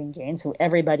Fox and Edwene Gaines, who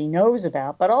everybody knows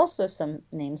about, but also some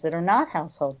names that are not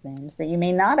household names that you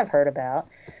may not have heard about,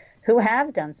 who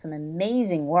have done some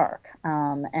amazing work.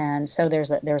 And so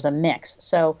there's a mix.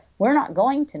 So we're not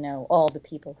going to know all the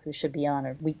people who should be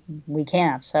honored. We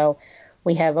can't. So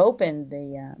we have opened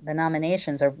the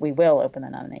nominations, or we will open the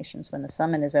nominations when the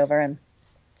summit is over. And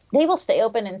they will stay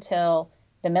open until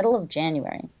the middle of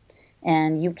January.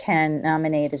 And you can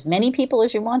nominate as many people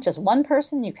as you want, just one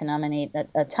person. You can nominate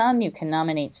a ton. You can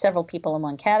nominate several people in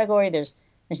one category. There's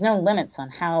no limits on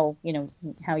how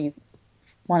you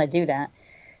want to do that.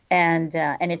 And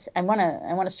it's I want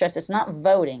to stress, it's not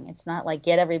voting. It's not like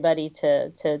get everybody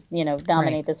to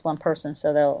nominate this one person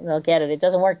so they'll get it. It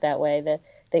doesn't work that way.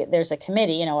 There's a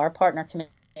committee. Our partner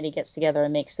committee gets together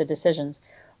and makes the decisions.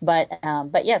 But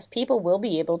yes, people will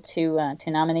be able to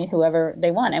nominate whoever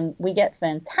they want, and we get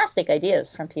fantastic ideas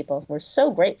from people. We're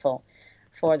so grateful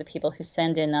for the people who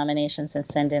send in nominations and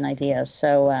send in ideas.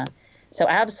 So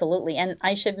absolutely. And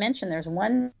I should mention, there's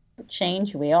one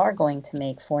change we are going to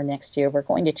make for next year. We're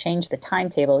going to change the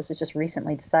timetable. This is just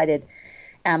recently decided.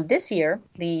 This year,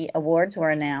 the awards were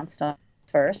announced on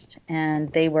first,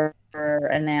 and they were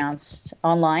announced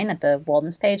online at the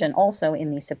Walden's page, and also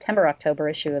in the September-October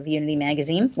issue of Unity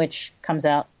Magazine, which comes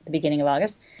out at the beginning of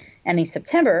August, and the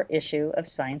September issue of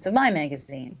Science of Mind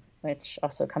magazine, which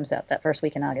also comes out that first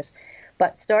week in August.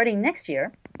 But starting next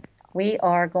year, we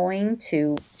are going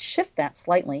to shift that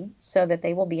slightly so that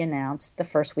they will be announced the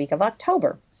first week of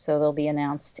October. So they'll be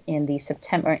announced in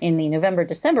the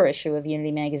November-December issue of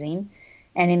Unity Magazine,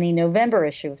 and in the November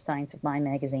issue of Science of Mind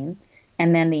magazine.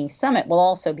 And then the summit will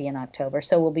also be in October.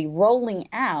 So we'll be rolling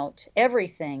out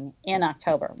everything in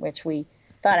October, which we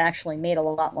thought actually made a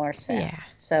lot more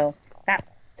sense. Yeah.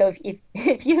 So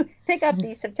if you pick up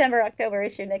the September-October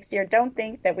issue next year, don't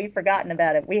think that we've forgotten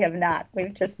about it. We have not.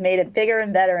 We've just made it bigger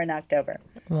and better in October.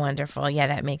 Wonderful. Yeah,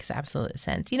 that makes absolute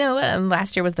sense.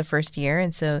 Last year was the first year,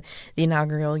 and so the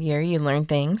inaugural year, you learn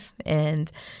things,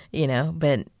 and,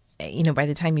 but by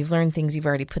the time you've learned things, you've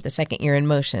already put the second year in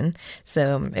motion.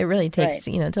 So it really takes,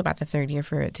 until about the third year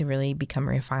for it to really become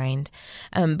refined.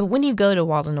 But when you go to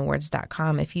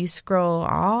WaldenAwards.com, if you scroll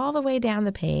all the way down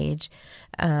the page,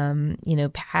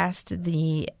 past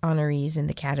the honorees in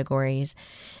the categories,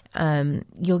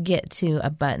 you'll get to a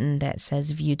button that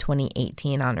says View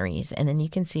 2018 honorees, and then you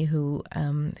can see who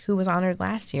was honored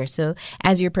last year. So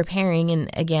as you're preparing, and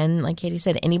again, like Katie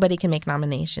said, anybody can make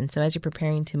nominations. So as you're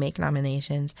preparing to make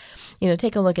nominations,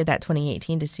 take a look at that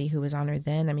 2018 to see who was honored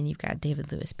then. I mean, you've got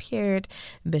David Lewis Peart,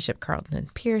 Bishop Carlton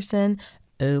Pearson,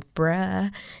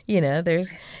 Oprah,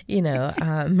 there's,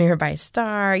 Mirabai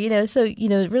Starr, so,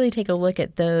 really take a look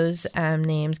at those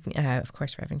names. Of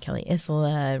course, Reverend Kelly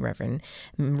Isola, Reverend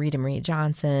Rita Marie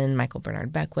Johnson, Michael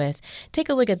Bernard Beckwith. Take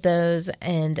a look at those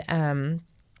and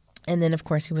then, of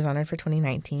course, who was honored for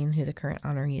 2019, who the current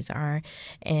honorees are.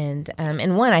 And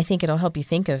one, I think it'll help you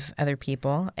think of other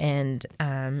people. And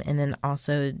then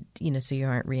also, so you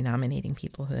aren't renominating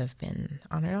people who have been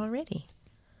honored already.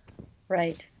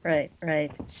 Right.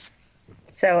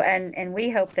 So, and we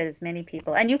hope that as many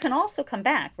people, and you can also come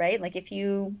back, right? Like if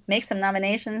you make some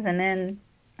nominations and then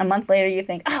a month later you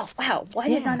think, oh, wow, why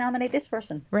didn't I nominate this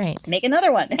person? Right. Make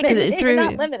another one. You're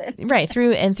not limited. Right.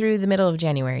 Through the middle of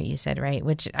January, you said, right?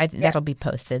 Which that'll be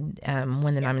posted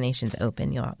when the nominations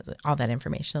open. All that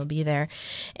information will be there.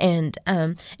 And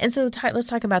so let's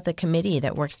talk about the committee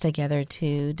that works together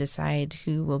to decide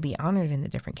who will be honored in the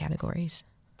different categories.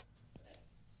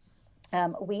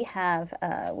 We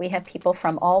have people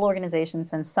from all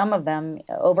organizations, and some of them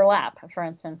overlap. For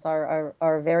instance,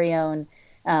 our very own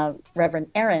Reverend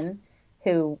Erin,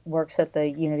 who works at the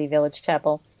Unity Village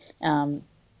Chapel.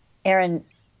 Erin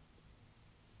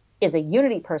is a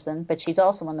Unity person, but she's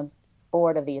also on the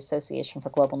board of the Association for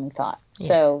Global New Thought. Yeah.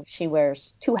 So she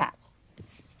wears two hats.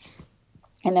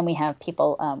 And then we have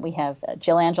people. We have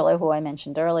Jill Angelo, who I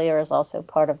mentioned earlier, is also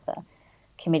part of the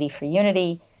Committee for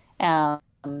Unity.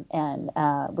 And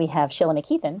we have Sheila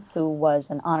McKeithen, who was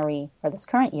an honoree for this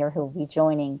current year, who will be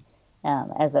joining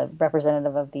as a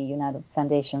representative of the United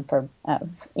Foundation for,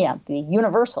 the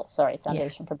Universal,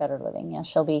 Foundation for Better Living. Yeah,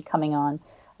 she'll be coming on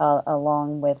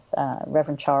along with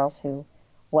Reverend Charles, who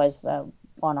was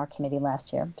on our committee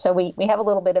last year. So we have a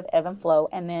little bit of ebb and flow,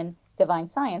 and then Divine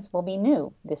Science will be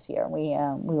new this year. We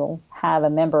will have a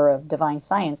member of Divine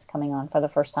Science coming on for the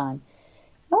first time.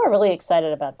 And we're really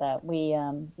excited about that. We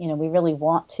really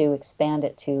want to expand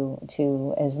it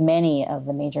to as many of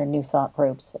the major New Thought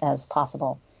groups as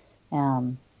possible.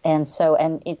 And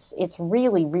it's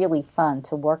really, really fun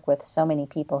to work with so many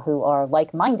people who are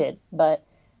like-minded, but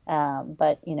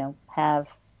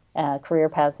have career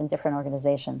paths in different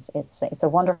organizations. It's a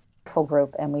wonderful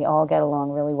group, and we all get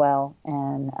along really well.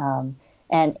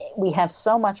 And we have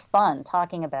so much fun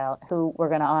talking about who we're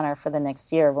going to honor for the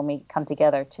next year when we come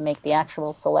together to make the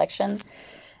actual selection.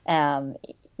 I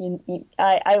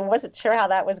wasn't sure how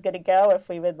that was going to go, if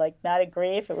we would not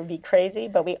agree, if it would be crazy,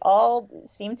 but we all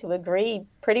seem to agree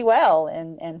pretty well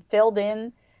and filled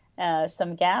in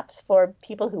some gaps for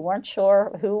people who weren't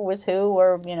sure who was who,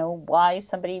 or why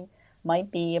somebody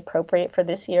might be appropriate for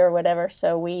this year or whatever.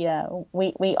 So we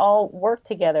all work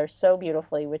together so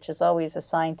beautifully, which is always a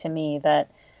sign to me that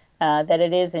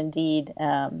it is indeed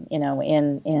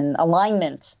in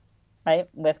alignment, right,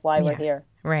 with why we're here.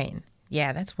 Right.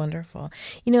 Yeah, that's wonderful.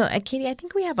 Katie, I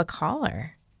think we have a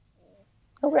caller.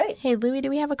 Oh, right. Hey, Louie, do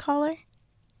we have a caller?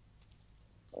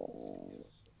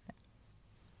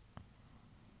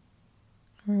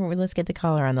 Let's get the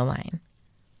caller on the line.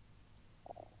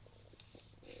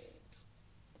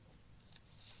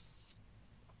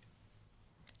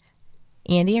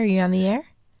 Andy, are you on the air?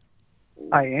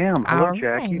 I am. Hello, All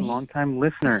Jackie, right. longtime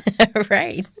listener.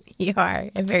 Right. You are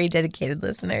a very dedicated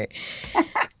listener.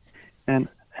 And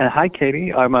hi,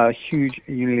 Katie. I'm a huge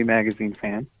Unity Magazine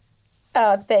fan.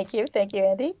 Thank you. Thank you,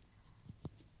 Andy.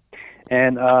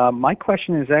 And my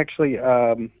question is actually,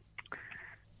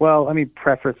 let me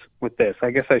preface with this.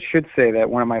 I guess I should say that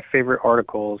one of my favorite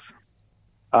articles,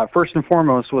 first and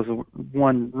foremost, was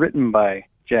one written by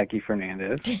Jackie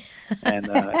Fernandez,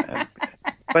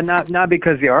 but not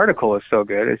because the article is so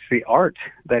good. It's the art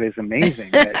that is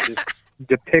amazing. That just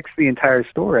depicts the entire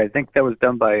story. I think that was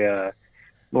done by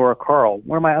Laura Carl.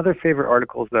 One of my other favorite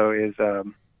articles, though, is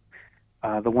the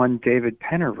one David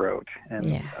Penner wrote,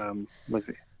 and was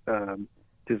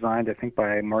designed, I think,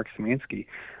 by Mark Szymanski.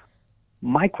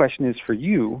 My question is for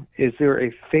you: is there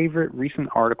a favorite recent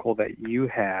article that you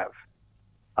have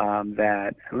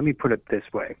that? Let me put it this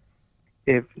way.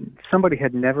 If somebody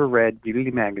had never read Unity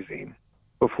Magazine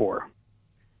before,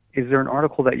 is there an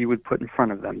article that you would put in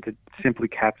front of them to simply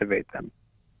captivate them?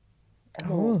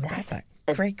 Oh, that's a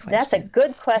great question. That's a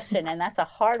good question, and that's a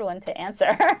hard one to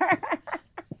answer.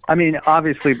 I mean,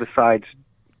 obviously, besides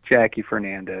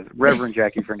Reverend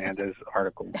Jackie Fernandez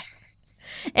article.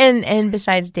 And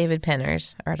besides David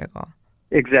Penner's article.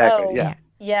 Exactly. Yeah.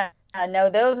 Yeah. No,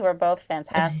 those were both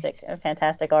fantastic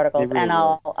articles. Really and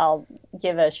I'll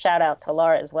give a shout out to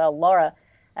Laura as well. Laura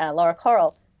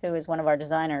Carl, who is one of our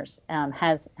designers,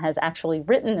 has actually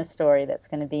written a story that's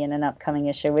going to be in an upcoming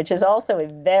issue, which is also a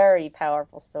very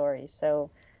powerful story. So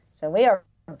we are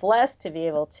blessed to be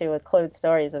able to include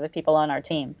stories of the people on our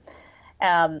team.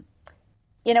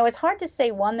 It's hard to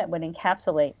say one that would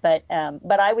encapsulate, but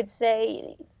I would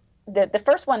say the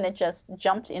first one that just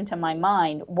jumped into my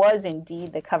mind was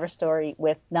indeed the cover story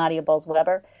with Nadia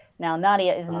Bolz-Weber. Now,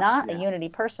 Nadia is not a Unity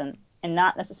person and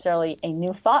not necessarily a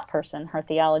New Thought person. Her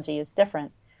theology is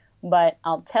different. But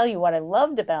I'll tell you what I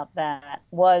loved about that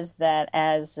was that,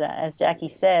 as Jackie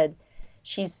said,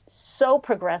 she's so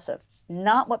progressive,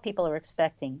 not what people are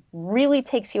expecting, really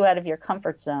takes you out of your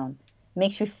comfort zone,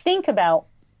 makes you think about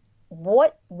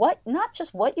what not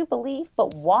just what you believe,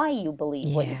 but why you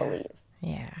believe what you believe.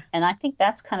 Yeah. And I think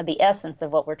that's kind of the essence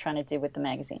of what we're trying to do with the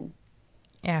magazine.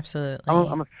 Absolutely.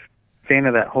 I'm a fan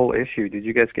of that whole issue. Did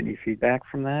you guys get any feedback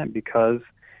from that? Because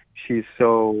she's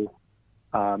so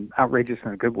outrageous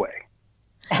in a good way.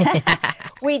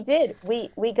 We did.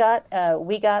 We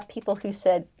got people who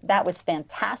said that was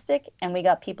fantastic, and we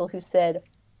got people who said,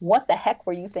 what the heck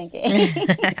were you thinking?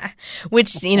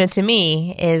 Which, to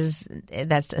me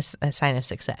that's a sign of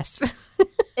success.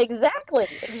 Exactly.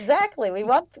 We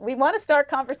want to start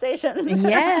conversations.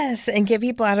 Yes, and get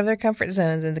people out of their comfort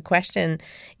zones and to question,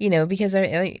 because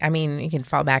you can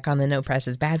fall back on the no press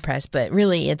is bad press, but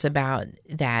really it's about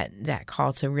that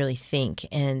call to really think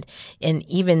and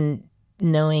even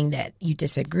knowing that you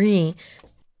disagree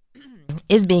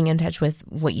is being in touch with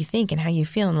what you think and how you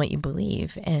feel and what you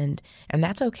believe. And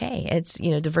that's okay. It's,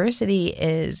 diversity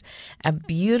is a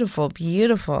beautiful,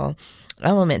 beautiful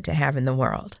element to have in the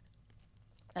world.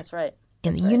 That's right.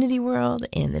 In the Unity world,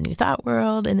 in the New Thought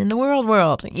world, and in the world,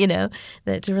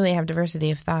 that to really have diversity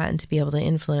of thought and to be able to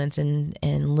influence and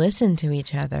listen to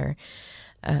each other,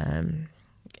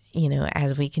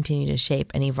 as we continue to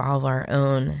shape and evolve our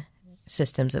own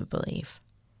systems of belief.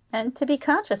 And to be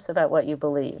conscious about what you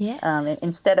believe. Yes.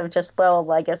 Instead of just,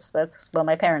 I guess that's what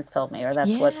my parents told me, or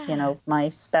that's what, my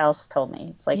spouse told me.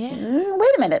 It's like, wait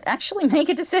a minute, actually make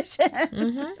a decision.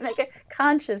 Mm-hmm. Make a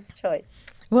conscious choice.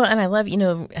 Well, and I love,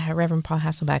 Reverend Paul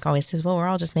Hasselbeck always says, well, we're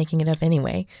all just making it up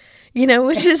anyway,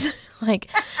 which is like,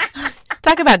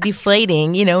 talk about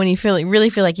deflating, when you really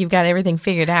feel like you've got everything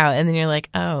figured out. And then you're like,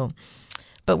 oh,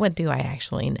 but what do I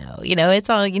actually know? It's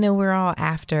all, we're all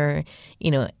after,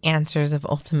 answers of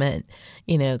ultimate,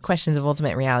 questions of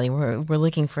ultimate reality. We're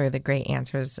looking for the great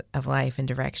answers of life and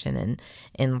direction and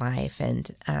in life. And,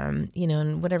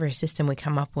 and whatever system we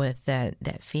come up with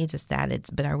that feeds us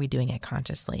but are we doing it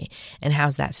consciously? And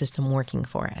how's that system working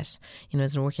for us?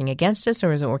 Is it working against us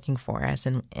or is it working for us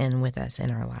and with us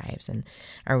in our lives? And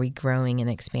are we growing and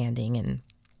expanding and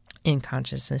in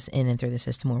consciousness in and through the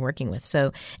system we're working with?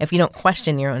 So if you don't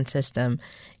question your own system,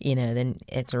 then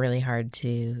it's really hard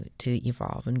to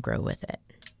evolve and grow with it.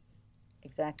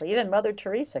 Exactly. Even Mother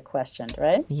Teresa questioned,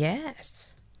 right?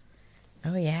 Yes.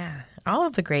 Oh, yeah. All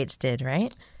of the greats did,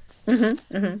 right?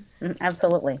 Mm-hmm, mm-hmm, mm-hmm,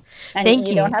 absolutely. And Thank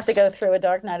you. You don't have to go through a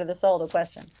dark night of the soul to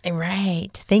question.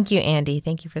 Right. Thank you, Andy.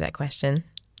 Thank you for that question.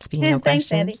 Speaking of thanks,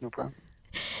 questions. Andy. No problem.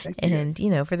 And,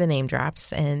 for the name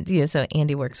drops. And, so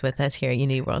Andy works with us here at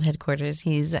Unity World Headquarters.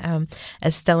 He's a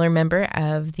stellar member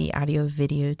of the audio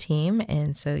video team.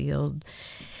 And so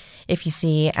if you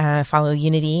see, follow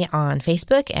Unity on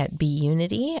Facebook at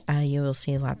BeUnity, you will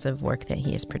see lots of work that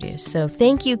he has produced. So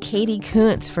thank you, Katie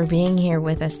Kuntz, for being here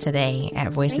with us today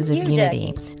at Voices of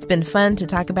Unity. Jackie. It's been fun to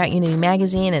talk about Unity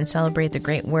Magazine and celebrate the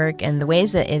great work and the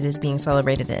ways that it is being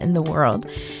celebrated in the world.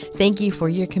 Thank you for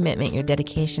your commitment, your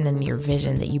dedication, and your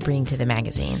vision that you bring to the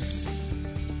magazine.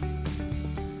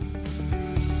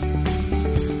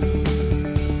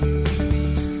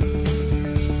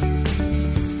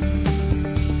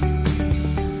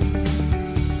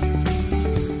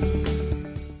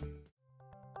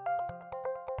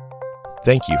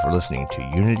 Thank you for listening to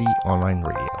Unity Online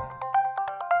Radio,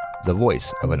 the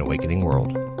voice of an awakening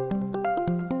world.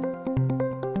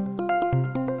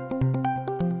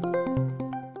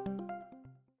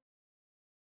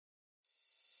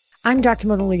 I'm Dr.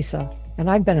 Mona Lisa, and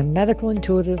I've been a medical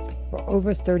intuitive for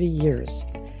over 30 years.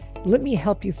 Let me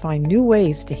help you find new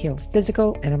ways to heal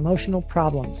physical and emotional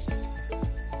problems.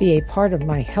 Be a part of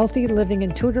my Healthy Living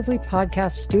Intuitively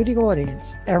podcast studio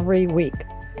audience every week.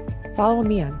 Follow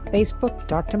me on Facebook,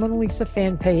 Dr. Mona Lisa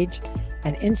fan page,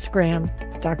 and Instagram,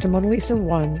 Dr. Mona Lisa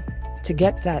 1, to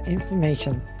get that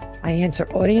information. I answer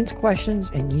audience questions,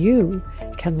 and you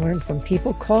can learn from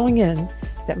people calling in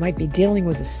that might be dealing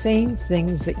with the same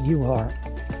things that you are.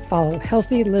 follow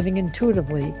Healthy Living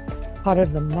Intuitively, part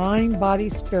of the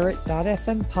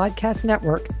MindBodySpirit.fm podcast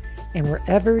network, and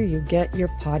wherever you get your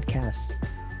podcasts.